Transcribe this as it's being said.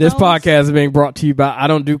This podcast is being brought to you by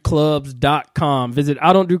IDon'tDoClubs.com. Visit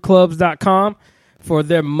IDon'tDoClubs.com for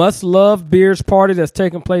their must-love beers party that's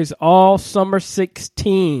taking place all summer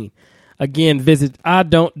 16. Again, visit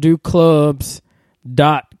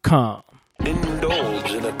IDon'tDoClubs.com.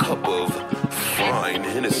 Indulge in a cup of fine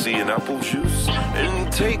Hennessy and apple juice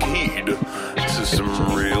and take heed to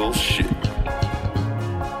some real shit.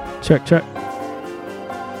 Check.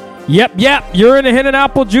 Yep. You're in the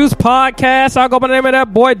Henn&AppleJuice podcast. I'll go by the name of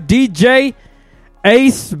that boy, DJ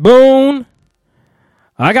Ace Boone.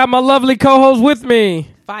 I got my lovely co-host with me.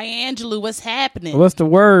 Fiangelo, what's happening? What's the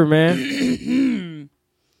word, man?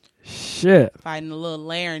 Shit. Fighting a little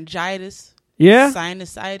laryngitis. Yeah?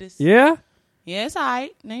 Sinusitis. Yeah? Yeah, it's all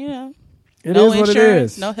right. You know. It no is what insurance,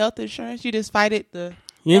 it is. No health insurance. You just fight it.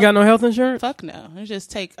 You ain't got no health insurance? Fuck no. You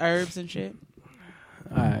just take herbs and shit.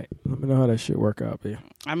 All right. Let me know how that shit work out, B.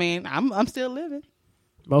 I mean, I'm still living.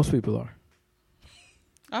 Most people are.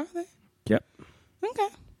 Are they? Yep. Okay.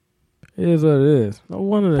 It is what it is. No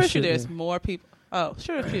wonder that Pretty shit. sure there's more people. Oh,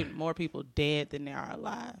 sure, there's more people dead than there are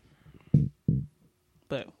alive.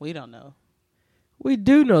 But we don't know. We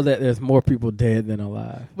do know that there's more people dead than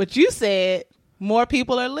alive. But you said more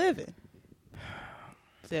people are living.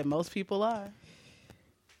 Said most people are.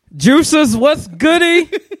 Juicers, what's goody?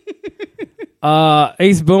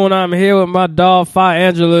 Ace Boone, I'm here with my dog,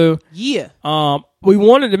 Fiangelo. Yeah. We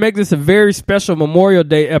wanted to make this a very special Memorial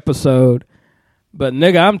Day episode, but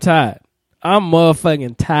nigga, I'm tired. I'm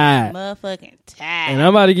motherfucking tired. And I'm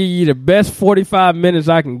about to give you the best 45 minutes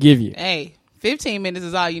I can give you. Hey, 15 minutes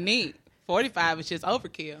is all you need. 45 is just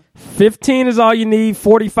overkill. 15 is all you need.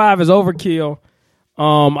 45 is overkill.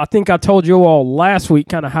 I think I told you all last week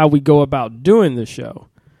kind of how we go about doing the show.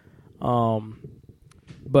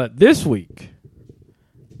 But this week,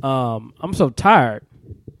 I'm so tired.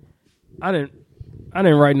 I didn't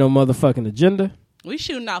write no motherfucking agenda. We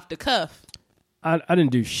shooting off the cuff. I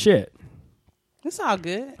didn't do shit. It's all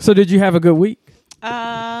good. So did you have a good week?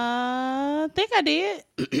 I think I did.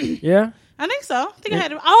 Yeah? I think so.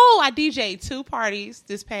 I DJ'd 2 parties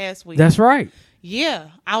this past week. That's right. Yeah.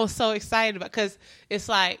 I was so excited about because it's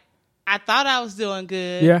like I thought I was doing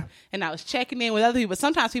good. Yeah. And I was checking in with other people.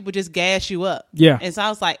 Sometimes people just gas you up. Yeah. And so I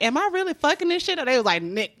was like, am I really fucking this shit? Or they was like,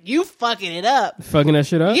 Nick, you fucking it up. Fucking that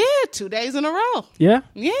shit up? Yeah, 2 days in a row. Yeah?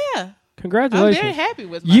 Yeah. Congratulations. I'm very happy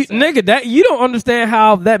with myself. You don't understand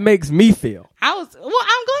how that makes me feel. I'm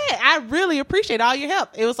glad. I really appreciate all your help.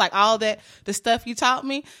 It was like all that, the stuff you taught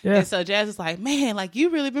me. Yeah. And so Jazz was like, man, like you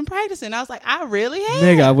really been practicing. I was like, I really have.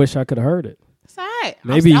 Nigga, I wish I could have heard it. It's all right.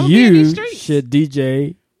 Maybe I'm you should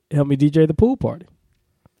help me DJ the pool party.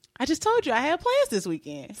 I just told you I had plans this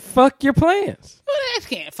weekend. Fuck your plans. Well, I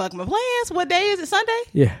can't fuck my plans. What day is it? Sunday?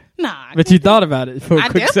 Yeah. Nah. But you thought about it for a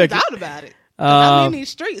quick definitely second. thought about it. I'm in these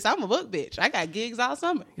streets. I'm a book bitch. I got gigs all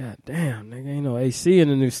summer. God damn, nigga. Ain't no AC in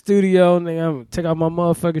the new studio. Nigga, I'm gonna take off my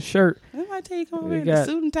motherfucking shirt. What I tell you, come over here in the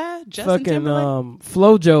suit and tie? Justin fucking Timberlake?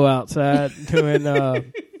 Flojo outside doing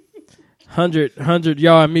 100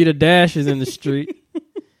 yard meter dashes in the street.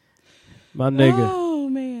 My nigga. Oh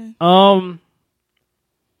man.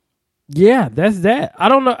 Yeah, that's that. I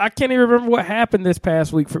don't know. I can't even remember what happened this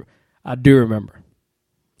past week. I do remember.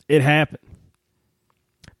 It happened.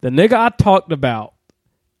 The nigga I talked about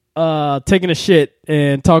taking a shit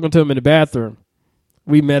and talking to him in the bathroom,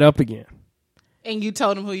 we met up again. And you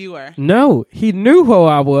told him who you were? No, he knew who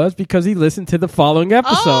I was because he listened to the following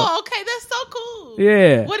episode. Oh, okay. That's so cool.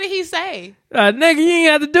 Yeah. What did he say? Nigga, you ain't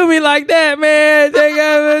have to do me like that, man.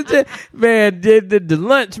 Man, did the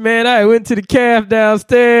lunch, man. I went to the calf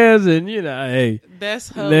downstairs and, hey. That's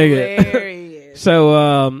hilarious.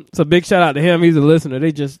 So big shout out to him. He's a listener.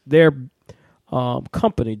 Their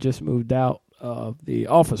company just moved out of the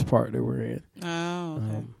office part that we're in. Oh,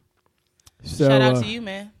 okay. So, shout out to you,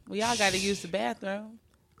 man. We all got to use the bathroom.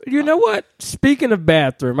 You know what? Speaking of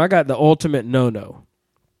bathroom, I got the ultimate no-no.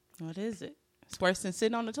 What is it? It's worse than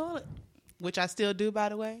sitting on the toilet, which I still do, by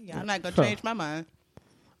the way. Yeah, I'm not going to change my mind.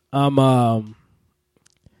 I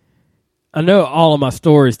know all of my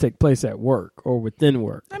stories take place at work or within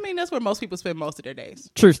work. I mean, that's where most people spend most of their days.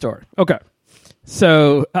 True story. Okay.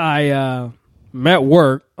 So I'm at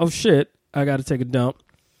work. Oh, shit. I got to take a dump.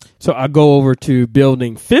 So I go over to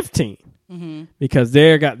building 15 because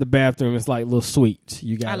there got the bathroom. It's like little suites.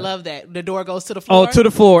 I love that. The door goes to the floor? Oh, to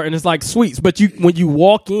the floor. And it's like suites. But when you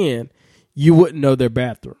walk in, you wouldn't know they're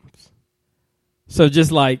bathrooms. So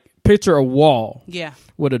just like picture a wall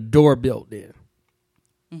with a door built in.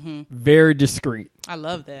 Mm-hmm. Very discreet. I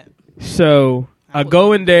love that. So I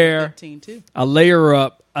go in there. Too. I layer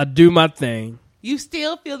up. I do my thing. You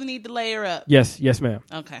still feel the need to layer up? Yes, ma'am.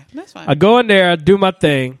 Okay, that's fine. I go in there. I do my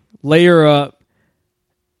thing. Layer up.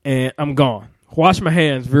 and I'm gone. Wash my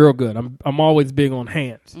hands real good. I'm always big on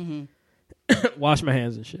hands. Wash my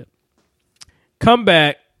hands and shit. Come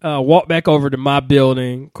back, walk back over to my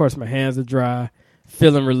building. Of course, my hands are dry,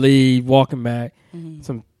 feeling relieved, walking back.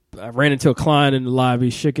 I ran into a client in the lobby,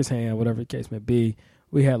 shook his hand, whatever the case may be.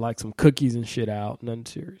 We had like some cookies and shit out, nothing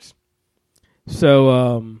serious.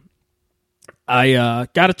 So I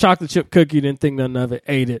got a chocolate chip cookie, didn't think nothing of it,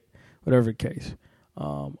 ate it, whatever the case.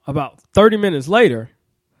 About 30 minutes later,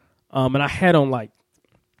 and I had on like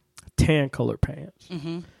tan colored pants.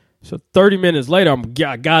 So 30 minutes later,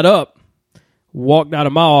 I got up, walked out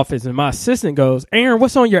of my office, and my assistant goes, "Aaron,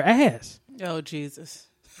 what's on your ass?" Oh, Jesus.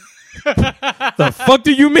 The fuck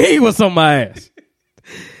do you mean what's on my ass?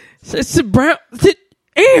 It's brown.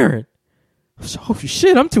 Aaron. Oh,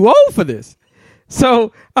 shit, I'm too old for this.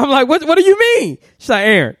 So I'm like, what do you mean? She's like,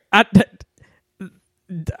 Aaron, I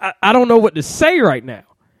don't know what to say right now.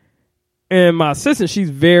 And my assistant, she's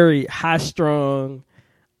very high strung,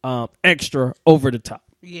 extra over the top.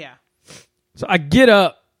 Yeah. So I get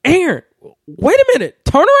up, Aaron, wait a minute,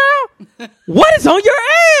 turn around. What is on your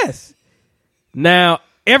ass? Now,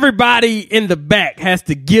 everybody in the back has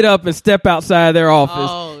to get up and step outside their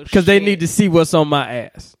office because they need to see what's on my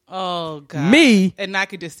ass. Oh, God. Me. And I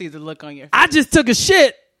could just see the look on your face. I just took a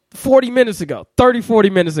shit 40 minutes ago, 40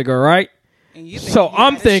 minutes ago, right? And you so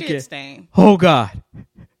I'm thinking, oh, God,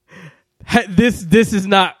 this is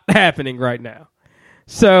not happening right now.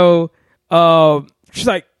 So she's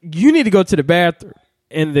like, you need to go to the bathroom.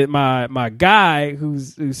 And my guy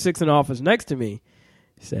who's sits in the office next to me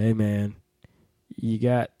said, hey, man, you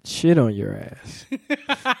got shit on your ass.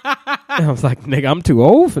 And I was like, nigga, I'm too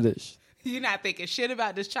old for this. You're not thinking shit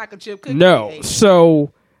about this chocolate chip cookie. No.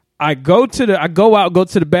 So I go to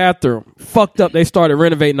the bathroom. Fucked up. They started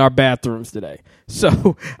renovating our bathrooms today.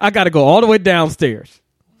 So I got to go all the way downstairs.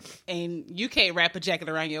 And you can't wrap a jacket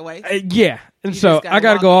around your waist. Yeah. And so I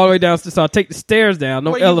got to go all the way downstairs. So I take the stairs down.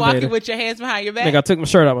 No elevator. Were you walking with your hands behind your back? Nigga, I took my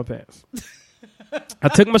shirt out of my pants. I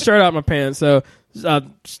took my shirt out of my pants. So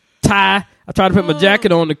tie. I tried to put my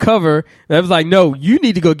jacket on the cover. And I was like, no, you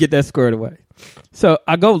need to go get that squared away. So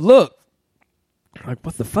I go look. I'm like,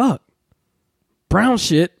 what the fuck? Brown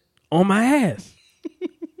shit on my ass.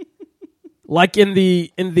 Like in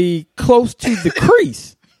the close to the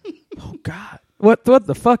crease. Oh, God. What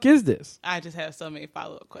the fuck is this? I just have so many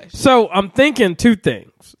follow-up questions. So I'm thinking two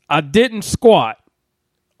things. I didn't squat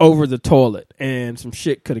over the toilet and some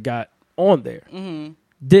shit could have got on there.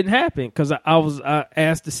 Didn't happen because I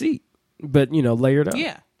asked to seat, but layered up.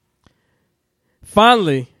 Yeah.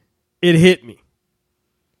 Finally, it hit me.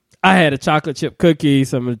 I had a chocolate chip cookie.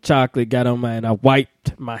 Some of the chocolate got on and I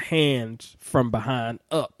wiped my hands from behind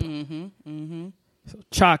up. So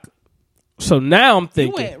chocolate. So now I'm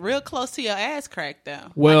thinking. You went real close to your ass crack,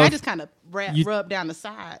 though. Well, like I just kind of rubbed down the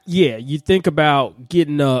side. Yeah, you think about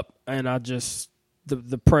getting up, and I just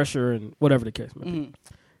the pressure and whatever the case may be.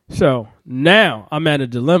 So now I'm at a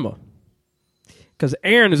dilemma because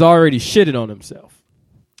Aaron has already shitted on himself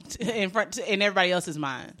in everybody else's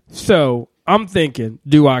mind. So I'm thinking,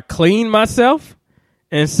 do I clean myself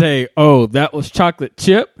and say, "Oh, that was chocolate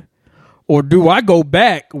chip," or do I go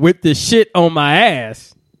back with the shit on my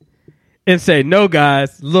ass? And say, no,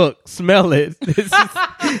 guys, look, smell it.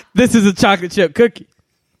 This is a chocolate chip cookie.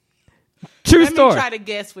 True story. Let me try to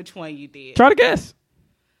guess which one you did. Try to guess.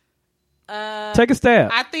 Take a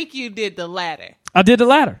stab. I think you did the latter. I did the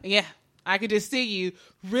latter. Yeah. I could just see you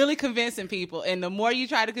really convincing people. And the more you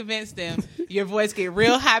try to convince them, your voice get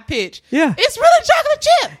real high pitched. Yeah. It's really chocolate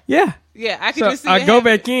chip. Yeah. Yeah. I could just see I go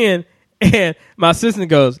back in and my assistant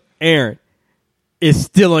goes, Aaron, it's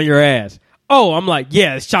still on your ass. Oh, I'm like,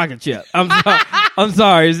 yeah, it's chocolate chip. I'm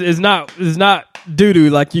sorry. It's not doo-doo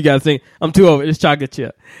like you guys think. I'm too old. It's chocolate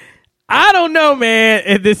chip. I don't know, man.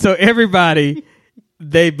 And so everybody,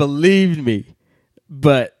 they believed me.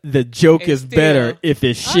 But the joke is better if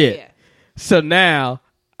it's shit. Yeah. So now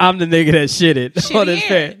I'm the nigga that shitted on his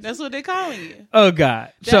head. That's what they're calling you. Oh,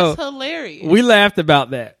 God. That's hilarious. We laughed about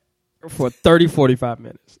that for 30, 45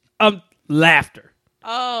 minutes. Laughter.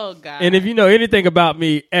 Oh, God. And if you know anything about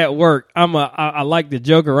me at work, I like to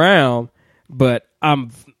joke around, but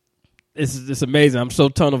it's amazing. I'm so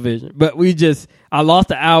tunnel vision. But I lost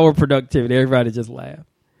an hour of productivity. Everybody just laughed.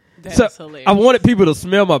 That's hilarious. I wanted people to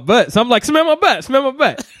smell my butt. So I'm like, smell my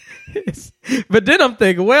butt. But then I'm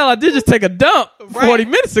thinking, well, I did just take a dump 40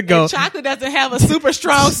 minutes ago. And chocolate doesn't have a super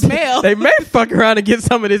strong smell. They may fuck around and get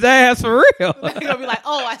some of this ass for real. They're going to be like,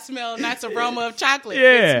 oh, I smell a nice aroma of chocolate.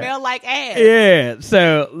 Yeah. It smell like ass. Yeah.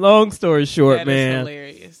 So long story short, that man. Is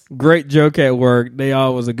hilarious. Great joke at work. They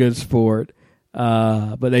all was a good sport.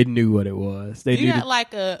 But they knew what it was. They You knew got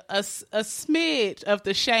like a smidge of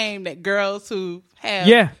the shame that girls who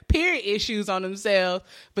have period issues on themselves,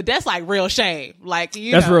 but that's like real shame. Like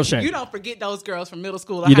that's real shame. You don't forget those girls from middle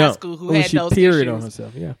school or high school who had those period issues on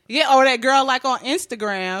herself. Yeah, or that girl like on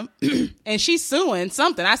Instagram, and she's suing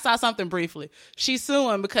something. I saw something briefly. She's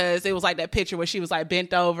suing because it was like that picture where she was like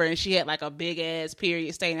bent over and she had like a big ass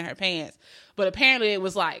period stain in her pants, but apparently it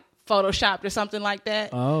was like photoshopped or something like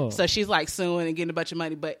that. So she's like suing and getting a bunch of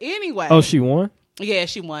money. But anyway, she won. Yeah,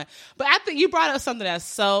 she won. But I think you brought up something that's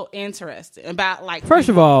so interesting about like. First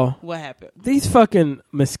of all, what happened? These fucking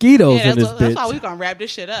mosquitoes in this bitch. That's why we're gonna wrap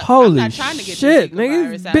this shit up. Holy I'm not trying to get shit,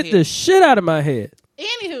 nigga! Bit the shit out of my head.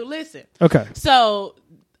 Anywho, listen. Okay. So,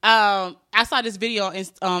 I saw this video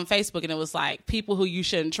on Facebook, and it was like people who you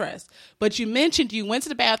shouldn't trust. But you mentioned you went to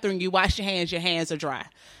the bathroom, you washed your hands are dry.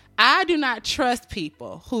 I do not trust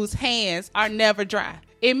people whose hands are never dry.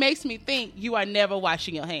 It makes me think you are never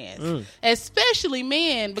washing your hands, especially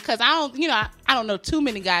men, because I don't know too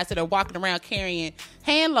many guys that are walking around carrying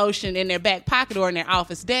hand lotion in their back pocket or in their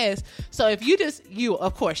office desk. So if you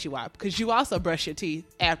of course you are, because you also brush your teeth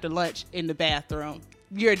after lunch in the bathroom.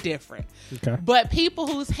 You're different. Okay. But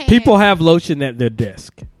people have lotion at their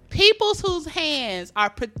desk. People whose hands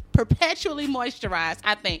are perpetually moisturized,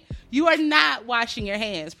 I think you are not washing your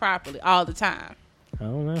hands properly all the time. I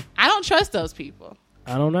don't know. I don't trust those people.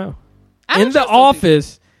 I don't know. In the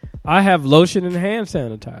office, I have lotion and hand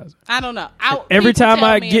sanitizer. I don't know. Every time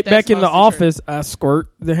I get back in the office, I squirt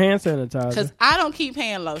the hand sanitizer. Because I don't keep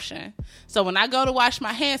hand lotion. So when I go to wash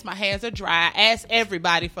my hands are dry. I ask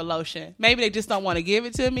everybody for lotion. Maybe they just don't want to give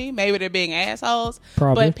it to me. Maybe they're being assholes.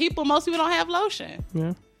 Probably. But most people don't have lotion.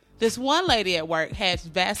 Yeah. This one lady at work has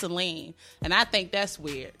Vaseline, and I think that's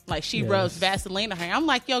weird. Like, she rubs Vaseline on her. I'm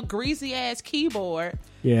like, yo, greasy ass keyboard.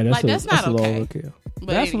 Yeah, that's not okay. Overkill.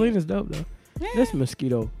 But Vaseline is dope though. Yeah. This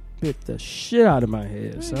mosquito bit the shit out of my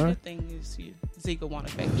head, son. The thing is, Zika won't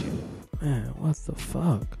affect you. Man, what the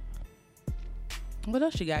fuck? What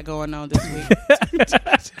else you got going on this week?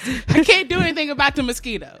 I can't do anything about the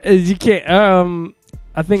mosquito. You can't.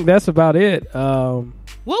 I think that's about it.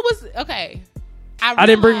 Okay? I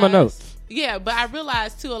didn't bring my notes. Yeah, but I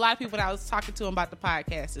realized too, a lot of people that I was talking to about the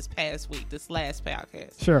podcast this last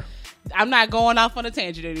podcast. Sure. I'm not going off on a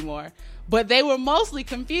tangent anymore. But they were mostly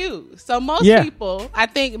confused. So most people, I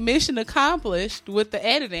think, mission accomplished with the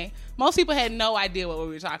editing. Most people had no idea what we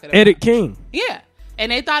were talking about. Edit King. Yeah.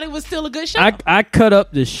 And they thought it was still a good show. I cut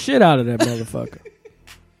up the shit out of that motherfucker.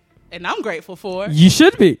 And I'm grateful for it. You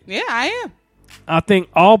should be. Yeah, I am. I think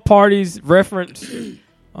all parties reference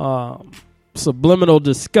subliminal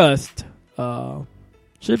disgust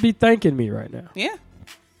should be thanking me right now. Yeah.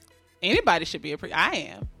 Anybody should be I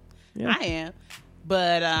am. Yeah. I am.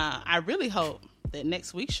 But I really hope that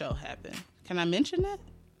next week's show happen. Can I mention that?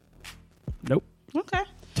 Nope. Okay.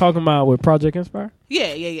 Talking about with Project Inspire?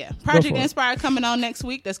 Yeah. Project Inspire coming on next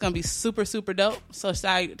week. That's going to be super, super dope. So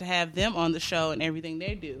excited to have them on the show and everything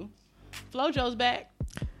they do. Flojo's back.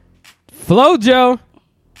 Flojo.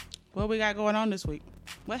 What we got going on this week?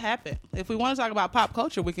 What happened? If we want to talk about pop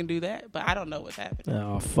culture, we can do that. But I don't know what's happening.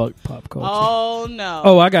 Oh, fuck pop culture. Oh, no.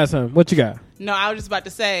 Oh, I got something. What you got? No, I was just about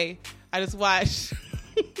to say, I just watched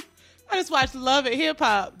Love and Hip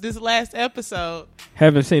Hop this last episode.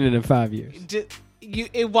 Haven't seen it in 5 years.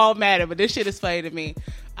 It won't matter, but this shit is funny to me.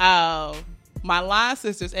 My line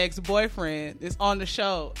sister's ex-boyfriend is on the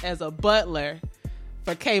show as a butler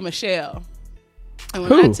for K. Michelle. And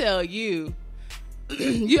when I tell you,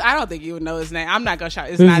 I don't think you would know his name. I'm not gonna shout.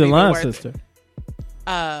 It's Who's not the even line worth sister?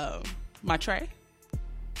 My Trey.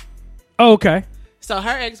 Oh, okay. So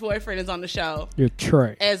her ex-boyfriend is on the show. Your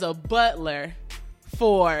Trey. As a butler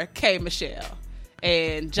for K. Michelle.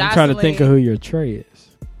 And Jocelyn. I'm trying to think of who your Trey is.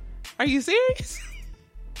 Are you serious?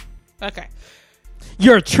 Okay.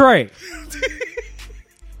 Your Trey.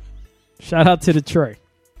 Shout out to the Trey.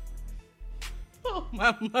 Oh,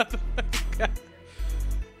 my mother. God.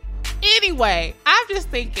 Anyway, I'm just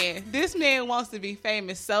thinking, this man wants to be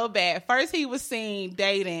famous so bad. First, he was seen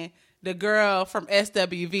dating the girl from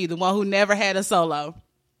SWV, the one who never had a solo.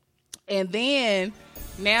 And then,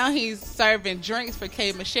 now he's serving drinks for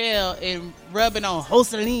K. Michelle and rubbing on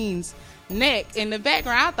Joseline's neck. In the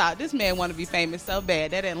background, I thought, this man want to be famous so bad.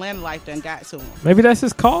 That Atlanta life done got to him. Maybe that's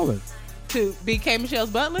his calling. To be K. Michelle's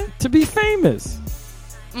butler? To be famous.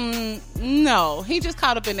 No, he just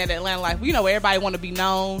caught up in that Atlanta life. You know, where everybody want to be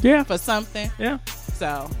known for something. Yeah.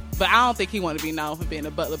 So, but I don't think he want to be known for being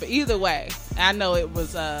a butler. But either way, I know it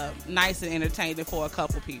was nice and entertaining for a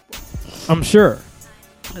couple people. I'm sure.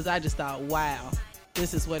 Because I just thought, wow,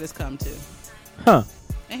 this is what it's come to. Huh.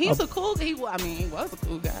 And he's a cool guy. He was a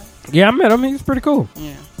cool guy. Yeah, I met him. He was pretty cool.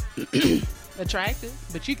 Yeah. Attractive,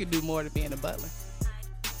 but you could do more than being a butler.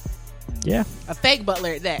 Yeah. A fake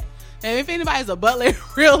butler at that. And if anybody's a butler in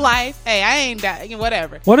real life, hey, I ain't that.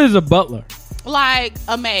 Whatever. What is a butler? Like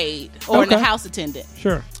a maid or a house attendant.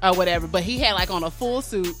 Sure. Or whatever. But he had like on a full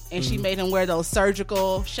suit, and she made him wear those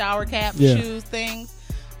surgical shower cap shoes things.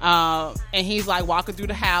 And he's like walking through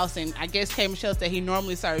the house, and I guess K. Michelle said he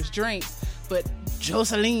normally serves drinks, but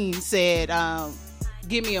Jocelyn said,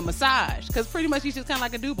 give me a massage, because pretty much he's just kind of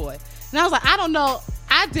like a do-boy. And I was like, I don't know.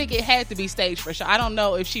 I think it had to be staged for sure. I don't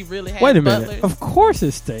know if she really has butlers. Wait a minute. Of course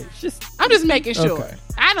it's staged. I'm just making sure. Okay.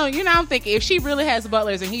 I don't, I'm thinking if she really has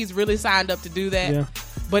butlers and he's really signed up to do that. Yeah.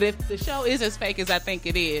 But if the show is as fake as I think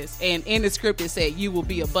it is, and in the script it said you will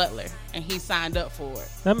be a butler, and he signed up for it.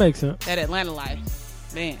 That makes sense. That Atlanta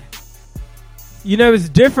life. Man. It's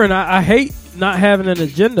different. I hate not having an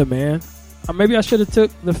agenda, man. Maybe I should have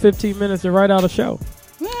took the 15 minutes to write out a show.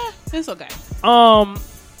 It's okay.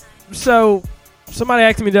 So somebody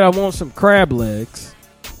asked me that I want some crab legs.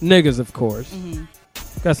 Niggas, of course. Mm-hmm.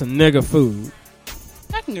 Got some nigga food.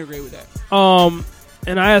 I can agree with that.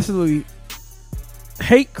 And I absolutely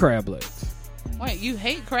hate crab legs. Wait, you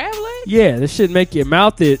hate crab legs? Yeah, this shit make your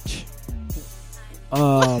mouth itch.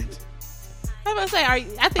 What? I'm about to say, I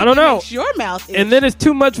think don't know. Makes your mouth itch. And then it's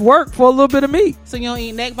too much work for a little bit of meat. So you don't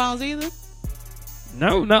eat neck bones either?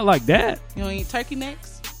 No, not like that. You don't eat turkey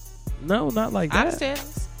necks? No, not like that.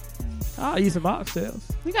 Oxtails? I'll eat some oxtails.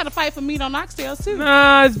 We got to fight for meat on oxtails too.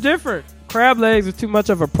 Nah, it's different. Crab legs are too much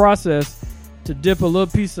of a process to dip a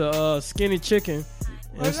little piece of skinny chicken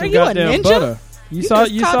and some goddamn butter. You saw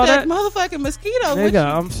that motherfucking mosquito. Nigga,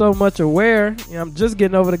 I'm so much aware. I'm just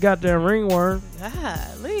getting over the goddamn ringworm.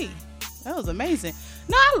 Golly, that was amazing.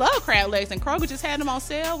 No, I love crab legs, and Kroger just had them on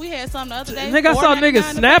sale. We had some the other day. Nigga, I saw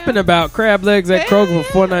niggas snapping about crab legs at Kroger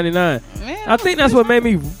for $4.99. I think that's what made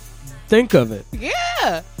me think of it.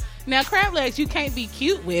 Yeah. Now, crab legs, you can't be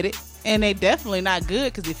cute with it, and they definitely not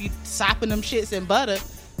good, because if you sopping them shits in butter,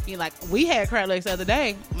 you like, we had crab legs the other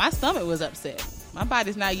day. My stomach was upset. My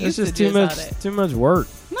body's not used to just all that. Too much work.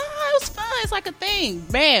 No, it was fun. It's like a thing.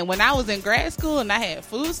 Man, when I was in grad school and I had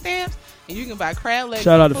food stamps, and you can buy crab legs.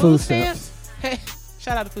 Shout out to food stamps. Hey,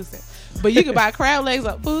 shout out to food stamps. But you can buy crab legs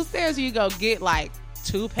on food stamps. You go get like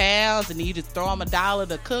 2 pounds, and then you just throw them $1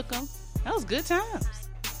 to cook them. That was good times.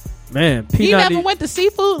 Man, you never went to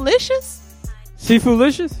Seafoodlicious?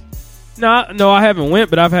 Seafoodlicious? No, I haven't went,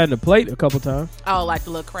 but I've had the plate a couple times. Oh, like the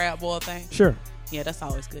little crab boil thing? Sure. Yeah, that's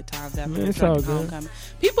always good times after it's all good. Homecoming.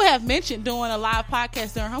 People have mentioned doing a live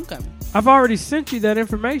podcast during Homecoming. I've already sent you that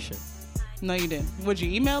information. No, you didn't. Would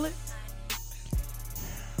you email it?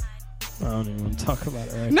 I don't even want to talk about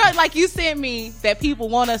it right No, like you sent me that people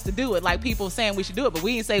want us to do it. Like people saying we should do it, but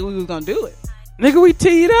we didn't say we was going to do it. Nigga, we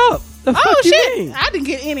teed up. The fuck you shit. mean? I didn't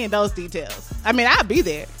get any of those details. I mean, I'll be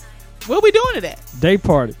there. What we doing today? Day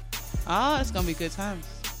party. Oh, it's going to be good times.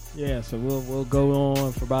 Yeah, so we'll go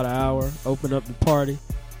on for about an hour, open up the party,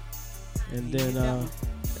 and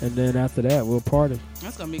then after that we'll party.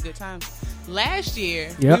 That's gonna be a good time. Last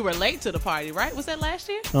year we were late to the party, right? Was that last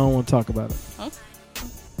year? I don't want to talk about it. Okay.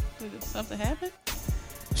 Did something happen?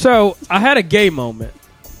 So I had a gay moment.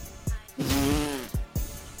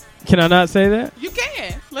 Can I not say that? You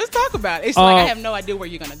can. Let's talk about it. It's like I have no idea where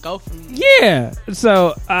you're gonna go from here. Yeah.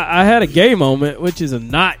 So I had a gay moment, which is a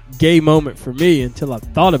not gay moment for me until I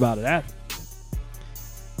thought about it after.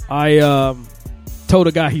 I told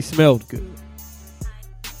a guy he smelled good.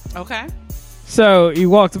 Okay. So he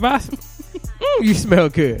walked by. You smell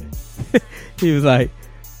good. He was like,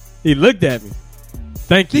 he looked at me.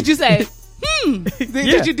 Thank you. Did you say,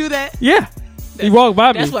 Did you do that? Yeah. He walked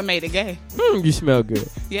by me. That's what made it gay. You smell good.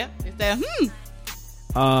 Yeah. It's that,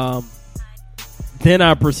 Then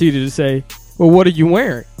I proceeded to say, well, what are you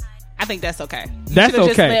wearing? I think that's okay. That's okay.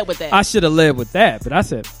 Just led with that. I should have led with that, but I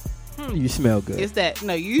said, you smell good. It's that,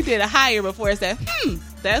 no, you did a higher before. It's that,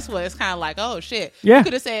 That's what it's kind of like, oh, shit. Yeah. You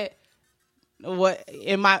could have said,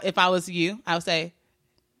 if I was you, I would say,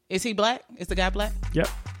 is he black? Is the guy black? Yep.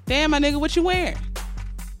 Damn, my nigga, what you wearing?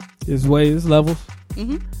 His ways, levels.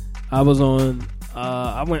 Mm-hmm. I was on.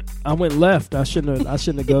 I went left. I shouldn't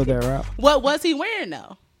have go that route. What was he wearing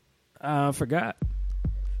though? I forgot.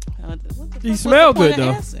 He smelled good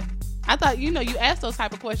though. I thought you asked those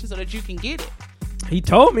type of questions so that you can get it. He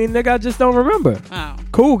told me, nigga. I just don't remember. Oh,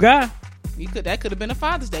 cool guy. That could have been a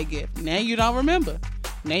Father's Day gift. Now you don't remember.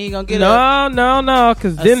 Now you gonna get no,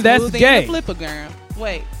 because then that's gay. Flipper girl.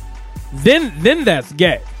 Wait. Then that's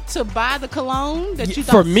gay. To buy the cologne that you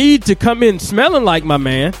for me to come in smelling like my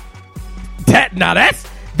man.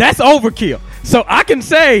 That's overkill. So I can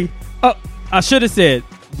say, I should have said,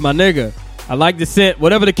 my nigga, I like the scent,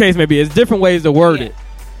 whatever the case may be. It's different ways to word it.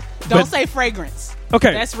 Don't say fragrance.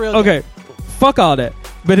 Okay. That's real Okay. good. Fuck all that.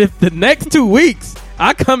 But if the next 2 weeks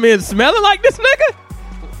I come in smelling like this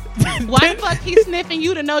nigga, why the fuck he sniffing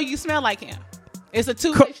you to know you smell like him? It's a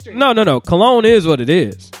two-way street. No. Cologne is what it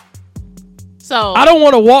is. So I don't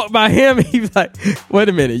want to walk by him and he's like, wait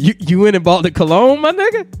a minute, you went and bought the cologne, my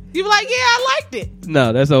nigga? you be like, yeah, I liked it.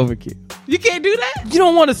 No, that's overkill. You can't do that? You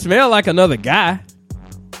don't want to smell like another guy.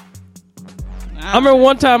 I remember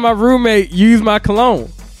one time my roommate used my cologne.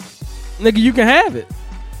 Nigga, you can have it.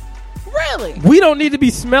 Really? We don't need to be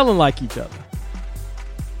smelling like each other.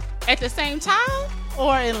 At the same time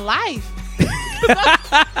or in life?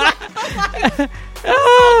 I'm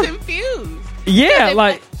so confused. Yeah,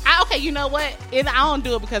 like... okay, you know what? I don't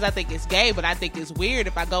do it because I think it's gay, but I think it's weird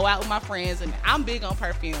if I go out with my friends and I'm big on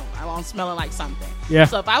perfume. I'm smelling like something. Yeah.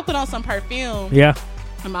 So if I put on some perfume... Yeah.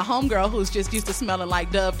 And my homegirl, who's just used to smelling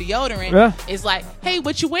like Dove deodorant, is like, hey,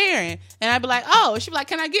 what you wearing? And I'd be like, oh. She'd be like,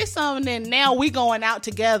 can I get some? And then now we going out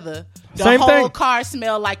together. The Same whole thing. car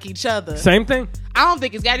smell like each other. Same thing. I don't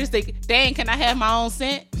think it's got to just think, dang, can I have my own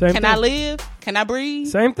scent? Same can thing. I live? Can I breathe?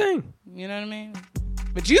 Same thing. You know what I mean?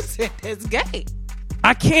 But you said it's gay.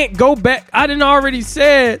 I can't go back. I done already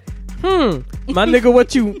said, my nigga,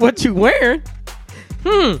 what you wearing?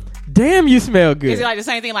 Damn, you smell good. Is it like the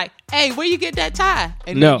same thing? Like, hey, where you get that tie?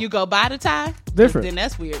 And No. then you go buy the tie? Different. Then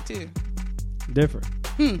that's weird too. Different.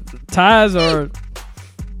 Ties are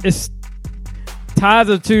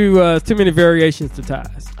too many variations to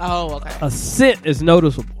ties. Oh, okay. A scent is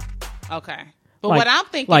noticeable. Okay. But Like- what I'm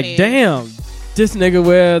thinking Like, is, damn, this nigga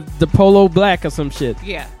wear the polo black or some shit.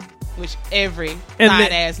 yeah, which every And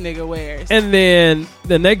side ass nigga wears. And then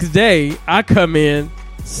the next day, I come in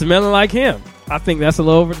smelling like him. I think that's a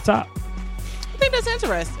little over the top. I think that's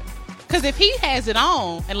interesting. Because if he has it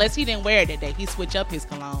on, unless he didn't wear it that day, he switch up his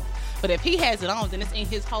cologne. But if he has it on, then it's in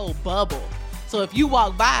his whole bubble. So if you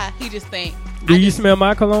walk by, he just think... Do you smell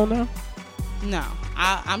my cologne now? No.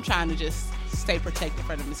 I'm trying to just stay protected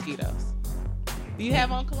from the mosquitoes. Do you have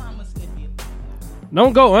on cologne? I'm going to sniff you.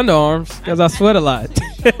 Don't go underarms, because I sweat a lot.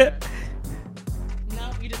 Sure.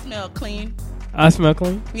 No, you just smell clean. I smell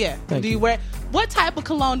clean? Yeah. Thank Do you wear... What type of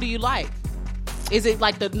cologne do you like? Is it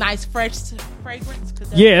like the nice fresh fragrance?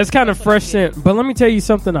 Yeah, it's kind of fresh scent. But let me tell you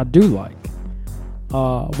something I do like.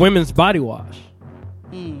 Women's body wash.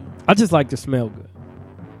 I just like to smell good.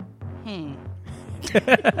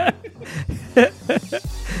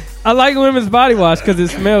 I like women's body wash because it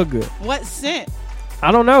smells good. What scent?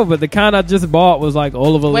 I don't know, but the kind I just bought was like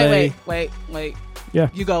Olive Olay. Wait. Yeah.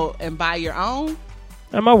 You go and buy your own?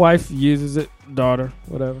 And my wife uses it, daughter,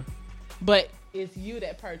 whatever. But it's you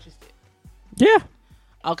that purchased it. Yeah.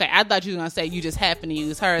 Okay, I thought you were going to say you just happen to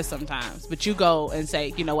use hers sometimes. But you go and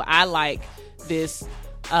say, you know what, I like this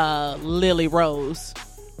Lily Rose.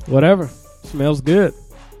 Whatever. Smells good.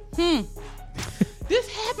 This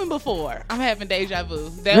happened before. I'm having deja vu.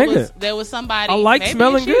 Nigga, There was somebody. I like maybe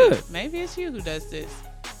smelling it's you. good. Maybe it's you who does this.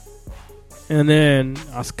 And then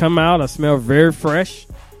I come out, I smell very fresh.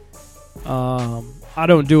 I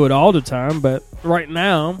don't do it all the time, but right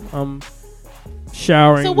now I'm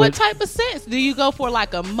showering. So what type of scents? Do you go for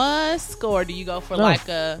like a musk or do you go for I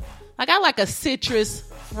like a citrus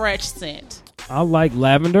fresh scent. I like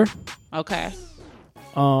lavender. Okay.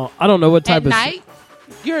 I don't know what type At of night?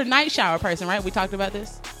 You're a night shower person, right? We talked about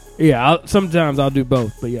this. Yeah, sometimes I'll do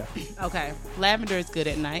both, but yeah. Okay. Lavender is good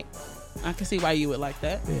at night. I can see why you would like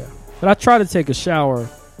that. Yeah. But I try to take a shower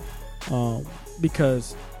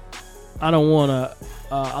because I don't want to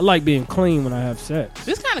I like being clean when I have sex.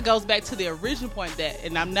 This kind of goes back to the original point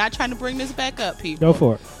and I'm not trying to bring this back up, people. Go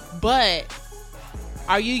for it. But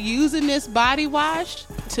are you using this body wash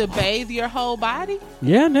to bathe your whole body?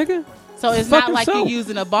 Yeah, nigga. So it's not like soap. you're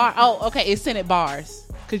using a bar. Oh, okay. It's scented bars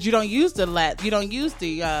because you don't use the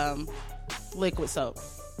liquid soap.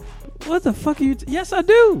 What the fuck are you? Yes, I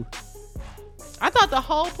do. I thought the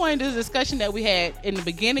whole point of the discussion that we had in the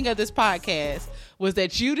beginning of this podcast was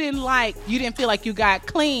that you didn't feel like you got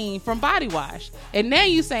clean from body wash, and now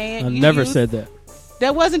you saying I never said that.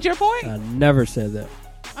 That wasn't your point. I never said that.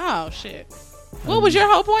 Oh shit! What was your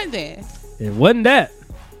whole point then? It wasn't that.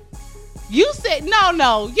 You said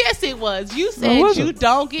no. Yes, it was. You said you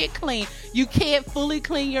don't get clean. You can't fully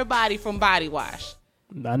clean your body from body wash.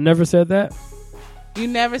 I never said that. You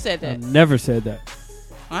never said that. I never said that.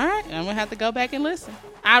 All right, I'm gonna have to go back and listen.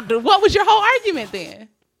 What was your whole argument then?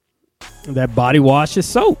 That body wash is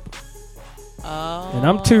soap. Oh. And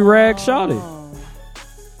I'm too rag shawty.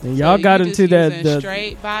 And y'all got into that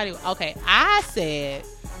straight body. Okay, I said.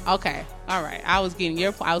 Okay, all right. I was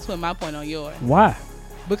putting my point on yours. Why?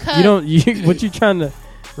 Because what you trying to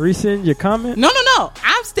Rescind your comment? No.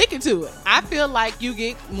 I'm sticking to it. I feel like you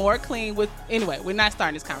get more clean with... Anyway, we're not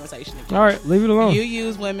starting this conversation again. All right, leave it alone. You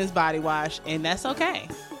use women's body wash, and that's okay.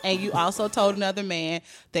 And you also told another man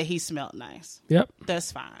that he smelled nice. Yep.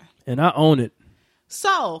 That's fine. And I own it.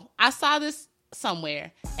 So, I saw this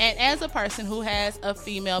somewhere, and as a person who has a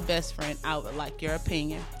female best friend, I would like your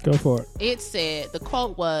opinion. Go for it. It said, the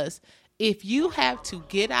quote was, if you have to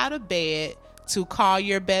get out of bed to call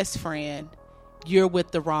your best friend, you're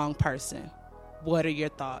with the wrong person. What are your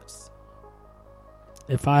thoughts?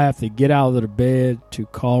 If I have to get out of the bed to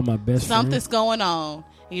call my best Something's friend, going on,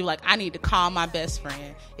 and you're like, I need to call my best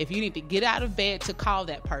friend. If you need to get out of bed to call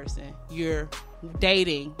that person, you're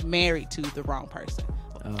dating, married to the wrong person.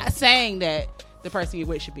 I'm saying that the person you're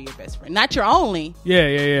with should be your best friend. Not your only,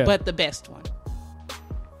 yeah, but the best one.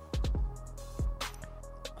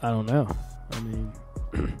 I don't know. I mean,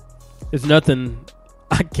 it's nothing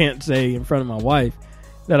I can't say in front of my wife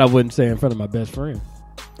that I wouldn't say in front of my best friend.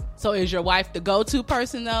 So is your wife the go-to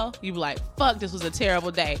person, though? You be like, fuck, this was a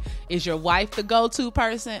terrible day. Is your wife the go-to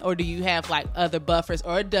person, or do you have like other buffers,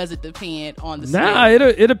 or does it depend on the scenario?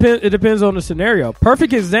 It depends on the scenario.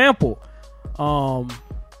 Perfect example.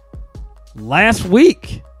 Last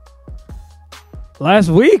week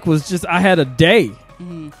was just, I had a day.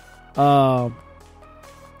 Mm-hmm.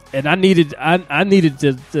 And I needed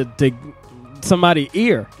to somebody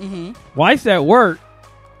ear. Mm-hmm. Wife's at work.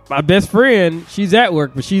 My best friend, she's at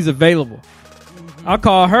work, but she's available. Mm-hmm. I'll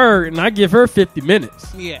call her and I give her 50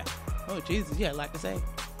 minutes. Yeah. Oh, Jesus. Yeah, like to say.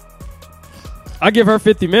 I give her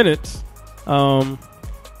 50 minutes. And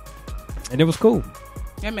it was cool.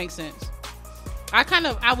 That makes sense.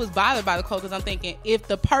 I was bothered by the quote because I'm thinking, if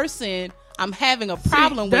the person I'm having a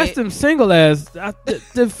problem with... That's them single ass.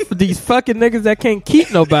 These fucking niggas that can't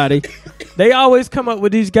keep nobody. They always come up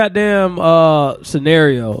with these goddamn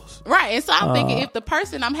scenarios. Right. And so I'm thinking, if the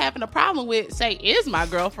person I'm having a problem with, say, is my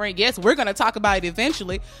girlfriend, yes, we're going to talk about it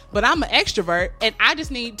eventually, but I'm an extrovert, and I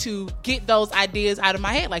just need to get those ideas out of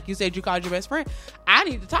my head. Like you said, you called your best friend. I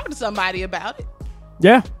need to talk to somebody about it.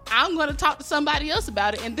 Yeah. I'm going to talk to somebody else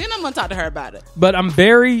about it, and then I'm going to talk to her about it. But I'm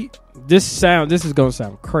very... This is going to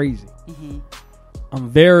sound crazy. Mm-hmm. I'm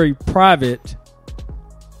very private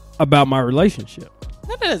about my relationship.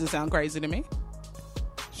 That doesn't sound crazy to me.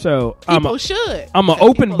 So people should. I'm an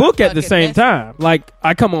open book at the same time. Like,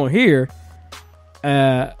 I come on here,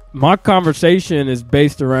 my conversation is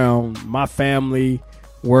based around my family,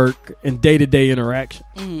 work, and day-to-day interaction.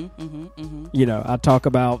 Mm-hmm, mm-hmm, mm-hmm. You know, I talk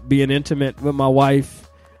about being intimate with my wife,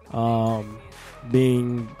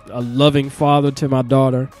 being a loving father to my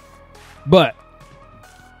daughter. But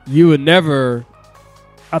you would never...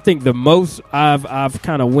 I think the most I've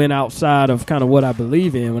kind of went outside of kind of what I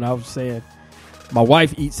believe in when I was saying my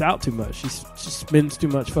wife eats out too much. She spends too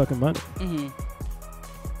much fucking money.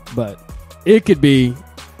 Mm-hmm. But it could be,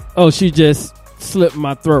 oh, she just slipped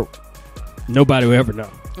my throat. Nobody will ever know.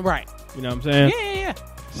 Right. You know what I'm saying? Yeah.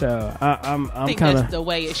 So I'm think kind of that's the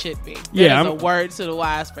way it should be. Yeah, There's a word to the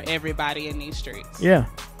wise for everybody in these streets. Yeah.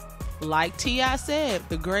 Like T.I. said,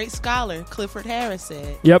 the great scholar Clifford Harris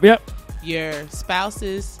said. Yep. Your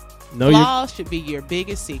spouse's flaws should be your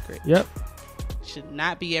biggest secret. Yep. Should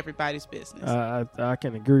not be everybody's business. I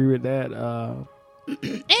can agree with that.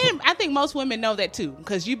 And I think most women know that too,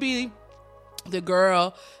 because you be the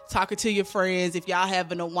girl talking to your friends. If y'all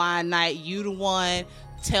having a wine night, you the one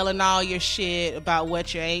telling all your shit about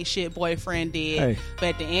what your ain't shit boyfriend did. Hey. But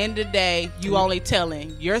at the end of the day, you only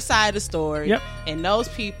telling your side of the story. Yep. And those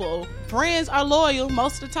people, friends are loyal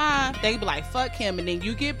most of the time. They be like, fuck him. And then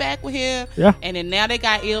you get back with him. Yeah. And then now they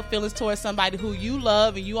got ill feelings towards somebody who you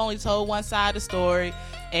love and you only told one side of the story.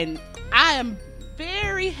 And I am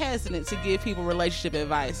very hesitant to give people relationship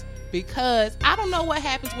advice, because I don't know what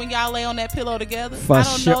happens when y'all lay on that pillow together. I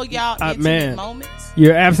don't know y'all intimate moments.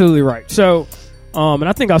 You're absolutely right. So, and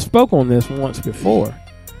I think I spoke on this once before.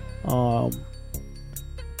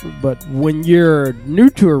 But when you're new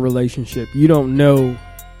to a relationship, you don't know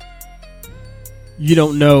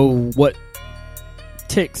what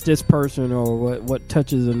ticks this person or what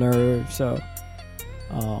touches a nerve. So,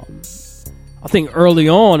 I think early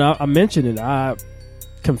on, I mentioned it. I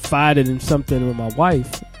confided in something with my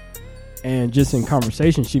wife, and just in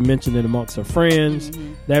conversation, she mentioned it amongst her friends.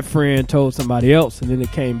 Mm-hmm. That friend told somebody else, and then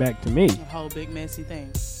it came back to me. A whole big messy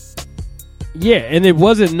thing. Yeah, and it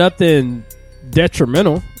wasn't nothing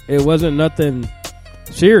detrimental. It wasn't nothing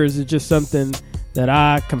serious. It's just something that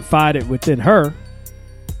I confided within her,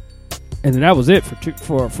 and then that was it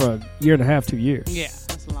for a year and a half, 2 years. Yeah,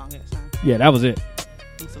 that's a long ass time. Yeah, that was it.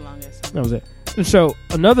 That's a long ass time. That was it. And so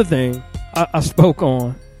another thing I spoke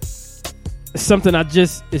on, something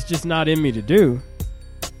it's just not in me to do,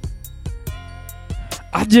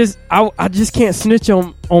 I just can't snitch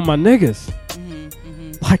on my niggas.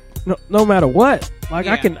 Like no matter what. Like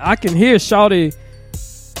I can hear Shawty.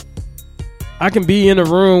 I can be in a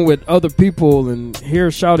room with other people and hear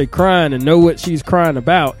Shawty crying and know what she's crying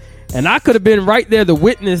about, and I could have been right there to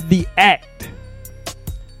witness the act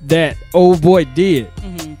that old boy did.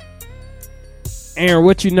 Aaron,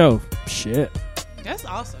 what you know? Shit. That's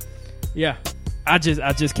awesome. Yeah, I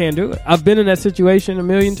just can't do it. I've been in that situation a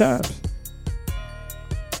million times.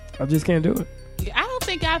 I just can't do it. I don't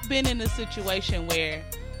think I've been in a situation where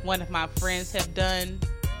one of my friends have done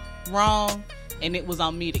wrong and it was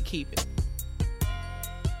on me to keep it.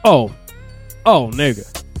 Oh,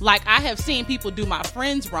 nigga. Like, I have seen people do my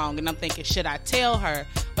friends wrong and I'm thinking, should I tell her?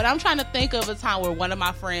 But I'm trying to think of a time where one of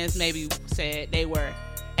my friends maybe said they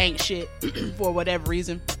ain't shit for whatever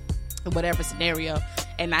reason, or whatever scenario,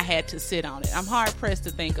 and I had to sit on it. I'm hard pressed to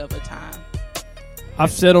think of a time. I've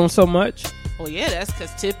said on so much. Well, yeah, that's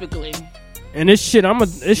because typically. And this shit, I'm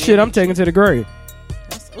taking to the grave.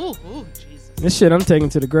 Ooh, Jesus. This shit, I'm taking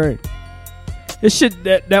to the grave. This shit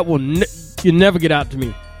that will you never get out of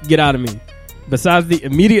me. Besides the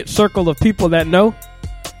immediate circle of people that know,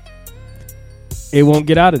 it won't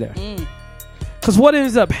get out of there. Because what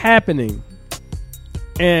ends up happening,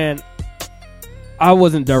 and I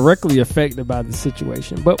wasn't directly affected by the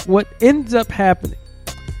situation, but what ends up happening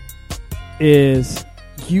is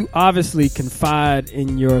you obviously confide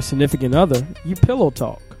in your significant other. You pillow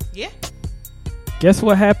talk. Yeah. Guess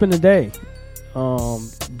what happened today?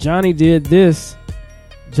 Johnny did this.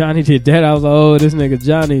 Johnny did that. I was like, oh, this nigga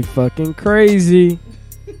Johnny fucking crazy.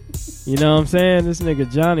 You know what I'm saying? This nigga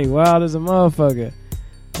Johnny wild as a motherfucker.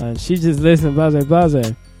 And she just listened,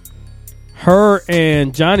 blase. Her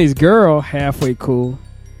and Johnny's girl, halfway cool.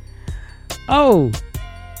 Oh,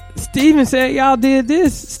 Steven said y'all did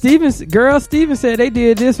this. Steven said they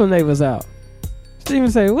did this when they was out. Steven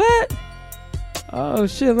said, what? Oh,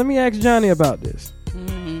 shit, let me ask Johnny about this.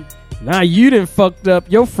 Now you done fucked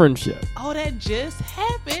up your friendship. Oh, that just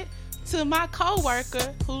happened to my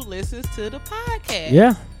coworker who listens to the podcast.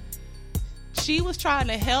 Yeah. She was trying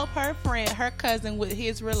to help her friend, her cousin, with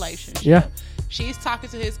his relationship. Yeah. She's talking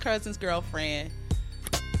to his cousin's girlfriend.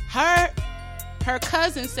 Her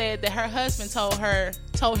cousin said that her husband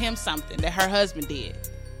told him something that her husband did.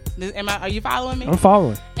 Are you following me? I'm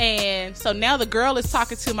following. And so now the girl is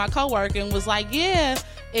talking to my coworker and was like, yeah,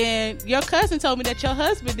 and your cousin told me that your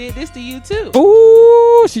husband did this to you too.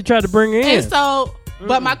 Ooh, she tried to bring it in. And so,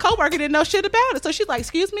 but my coworker didn't know shit about it. So she's like,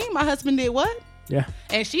 excuse me, my husband did what? Yeah.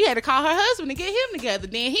 And she had to call her husband to get him together.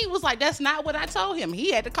 Then he was like, that's not what I told him.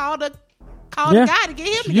 He had to call the guy to get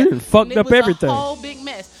him together. You done fucked up everything. It was a whole big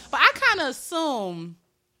mess. But I kind of assume,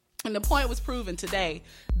 and the point was proven today,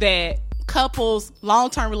 that couples,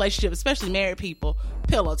 long-term relationships, especially married people,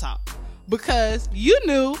 pillow talk. Because you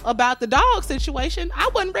knew about the dog situation. I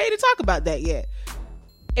wasn't ready to talk about that yet.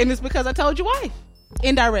 And it's because I told your wife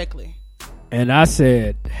indirectly. And I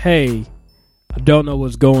said, hey, I don't know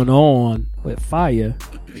what's going on with Fire,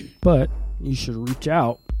 but you should reach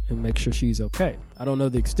out and make sure she's okay. I don't know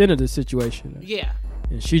the extent of the situation. Yeah.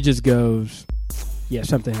 And she just goes, yeah,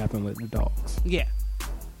 something happened with the dogs. Yeah.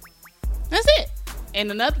 That's it. And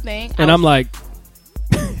another thing. And I'm like,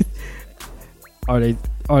 are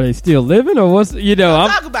they still living or what's, you know? Don't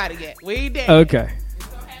talk about it yet. We ain't there. Okay.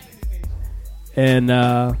 And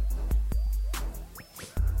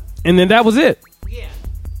then that was it. Yeah.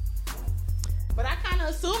 But I kind of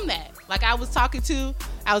assumed that. Like I was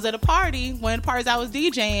at a party, one of the parties I was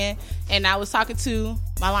DJing, and I was talking to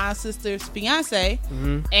my line sister's fiance,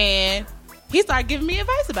 and he started giving me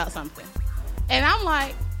advice about something. And I'm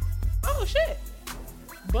like, oh shit.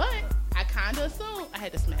 But I kind of assumed I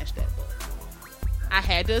had to smash that book. I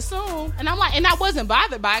had to assume. And I'm like, and I wasn't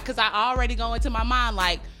bothered by it because I already go into my mind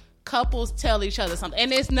like, couples tell each other something,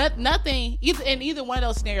 and it's nothing in either one of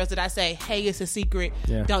those scenarios that I say, hey, it's a secret,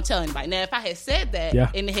 don't tell anybody. Now if I had said that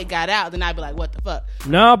and it had got out, then I'd be like, what the fuck.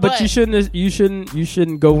 No, but you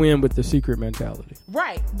shouldn't go in with the secret mentality,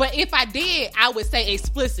 right? But if I did, I would say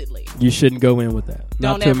explicitly, you shouldn't go in with that.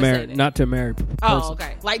 Not to a married person. Oh,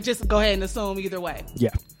 okay. Like just go ahead and assume either way.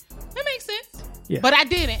 Yeah, that makes sense. Yeah. But I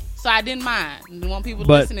didn't, so I didn't mind. I didn't want people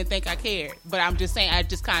to listen and think I cared. But I'm just saying, I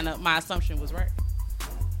just kind of, my assumption was right.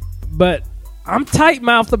 But I'm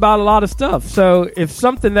tight-mouthed about a lot of stuff. So if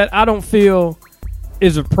something that I don't feel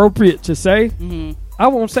is appropriate to say, I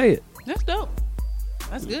won't say it. That's dope.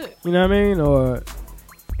 That's good. You know what I mean?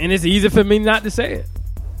 And it's easy for me not to say it.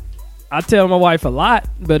 I tell my wife a lot,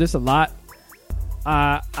 but it's a lot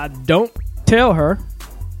I don't tell her.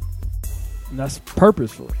 And that's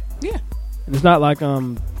purposeful. Yeah. And it's not like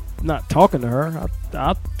I'm not talking to her.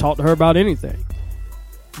 I'll talk to her about anything.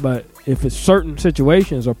 But if it's certain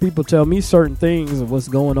situations or people tell me certain things of what's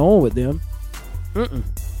going on with them,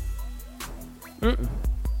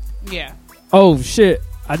 Yeah. Oh, shit.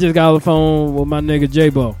 I just got on the phone with my nigga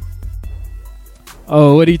J-Bo.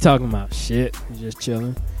 Oh, what he talking about? Shit. He's just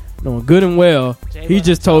chilling. Knowing good and well, J-Bo he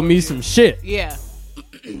just told me some shit. Yeah.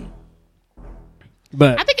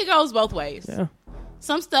 But I think it goes both ways. Yeah.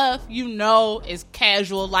 Some stuff, is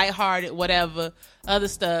casual, lighthearted, whatever. Other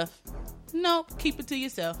stuff, nope, keep it to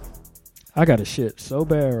yourself. I got a shit so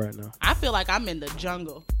bad right now. I feel like I'm in the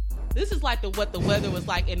jungle. This is like what the weather was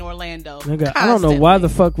like in Orlando. Nigga, I don't know why the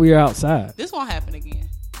fuck we are outside. This won't happen again.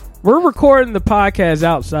 We're recording the podcast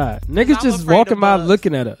outside. Niggas just walking by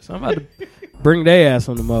looking at us. I'm about to bring their ass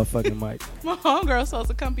on the motherfucking mic. My homegirl's supposed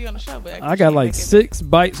to come be on the show, but I got like 6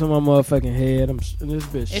 bites on my motherfucking head. I'm this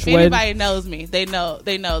bitch if sweating. anybody knows me, they know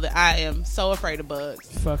that I am so afraid of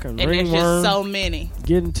bugs. Fucking and ringworm. there's just so many.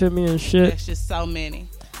 Getting to me and shit. There's just so many.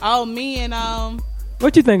 Oh, me and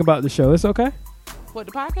What you think about the show? It's okay? What,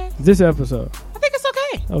 the podcast? This episode. I think it's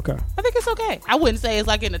okay. Okay. I think it's okay. I wouldn't say it's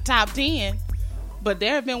like in the top 10, but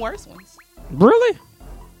there have been worse ones. Really?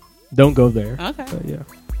 Don't go there. Okay. But yeah.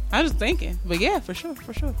 I was thinking, but yeah, for sure.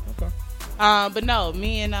 Okay. But no,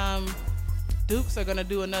 me and Dukes are gonna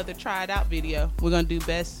do another try it out video. We're gonna do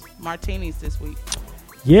best martinis this week.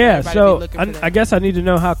 Yeah, Everybody be so looking for that. I guess I need to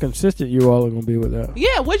know how consistent you all are gonna be with that.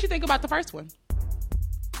 Yeah, what'd you think about the first one?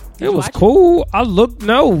 Did It you was watch cool. I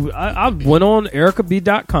went on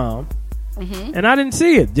ericab.com and I didn't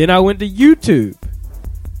see it. Then I went to YouTube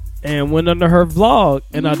and went under her vlog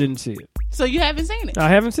and I didn't see it. So you haven't seen it? I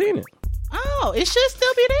haven't seen it. Oh, it should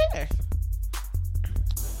still be there.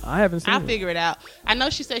 I haven't seen I'll it. figure it out. I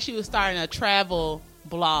know she said she was starting a travel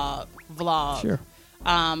vlog. Sure.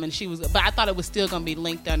 And she was, but I thought it was still going to be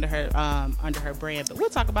linked under her brand. But we'll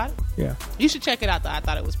talk about it. Yeah. You should check it out though. I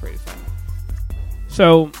thought it was pretty funny.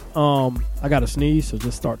 So, I got to sneeze, so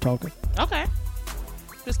just start talking. Okay.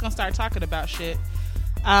 Just gonna start talking about shit.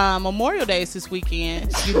 Memorial Day is this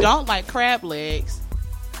weekend. You don't like crab legs,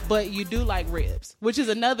 but you do like ribs, which is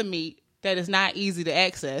another meat that is not easy to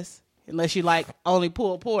access unless you like only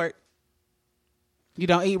pulled pork. You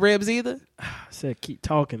don't eat ribs either? I said keep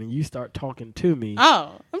talking and you start talking to me.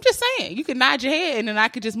 Oh, I'm just saying. You can nod your head and then I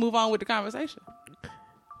could just move on with the conversation.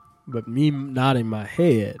 But me nodding my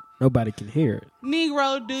head, nobody can hear it.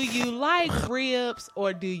 Negro, do you like ribs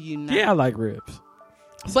or do you not? Yeah, I like ribs.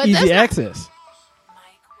 It's but easy access.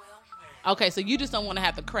 Okay, so you just don't want to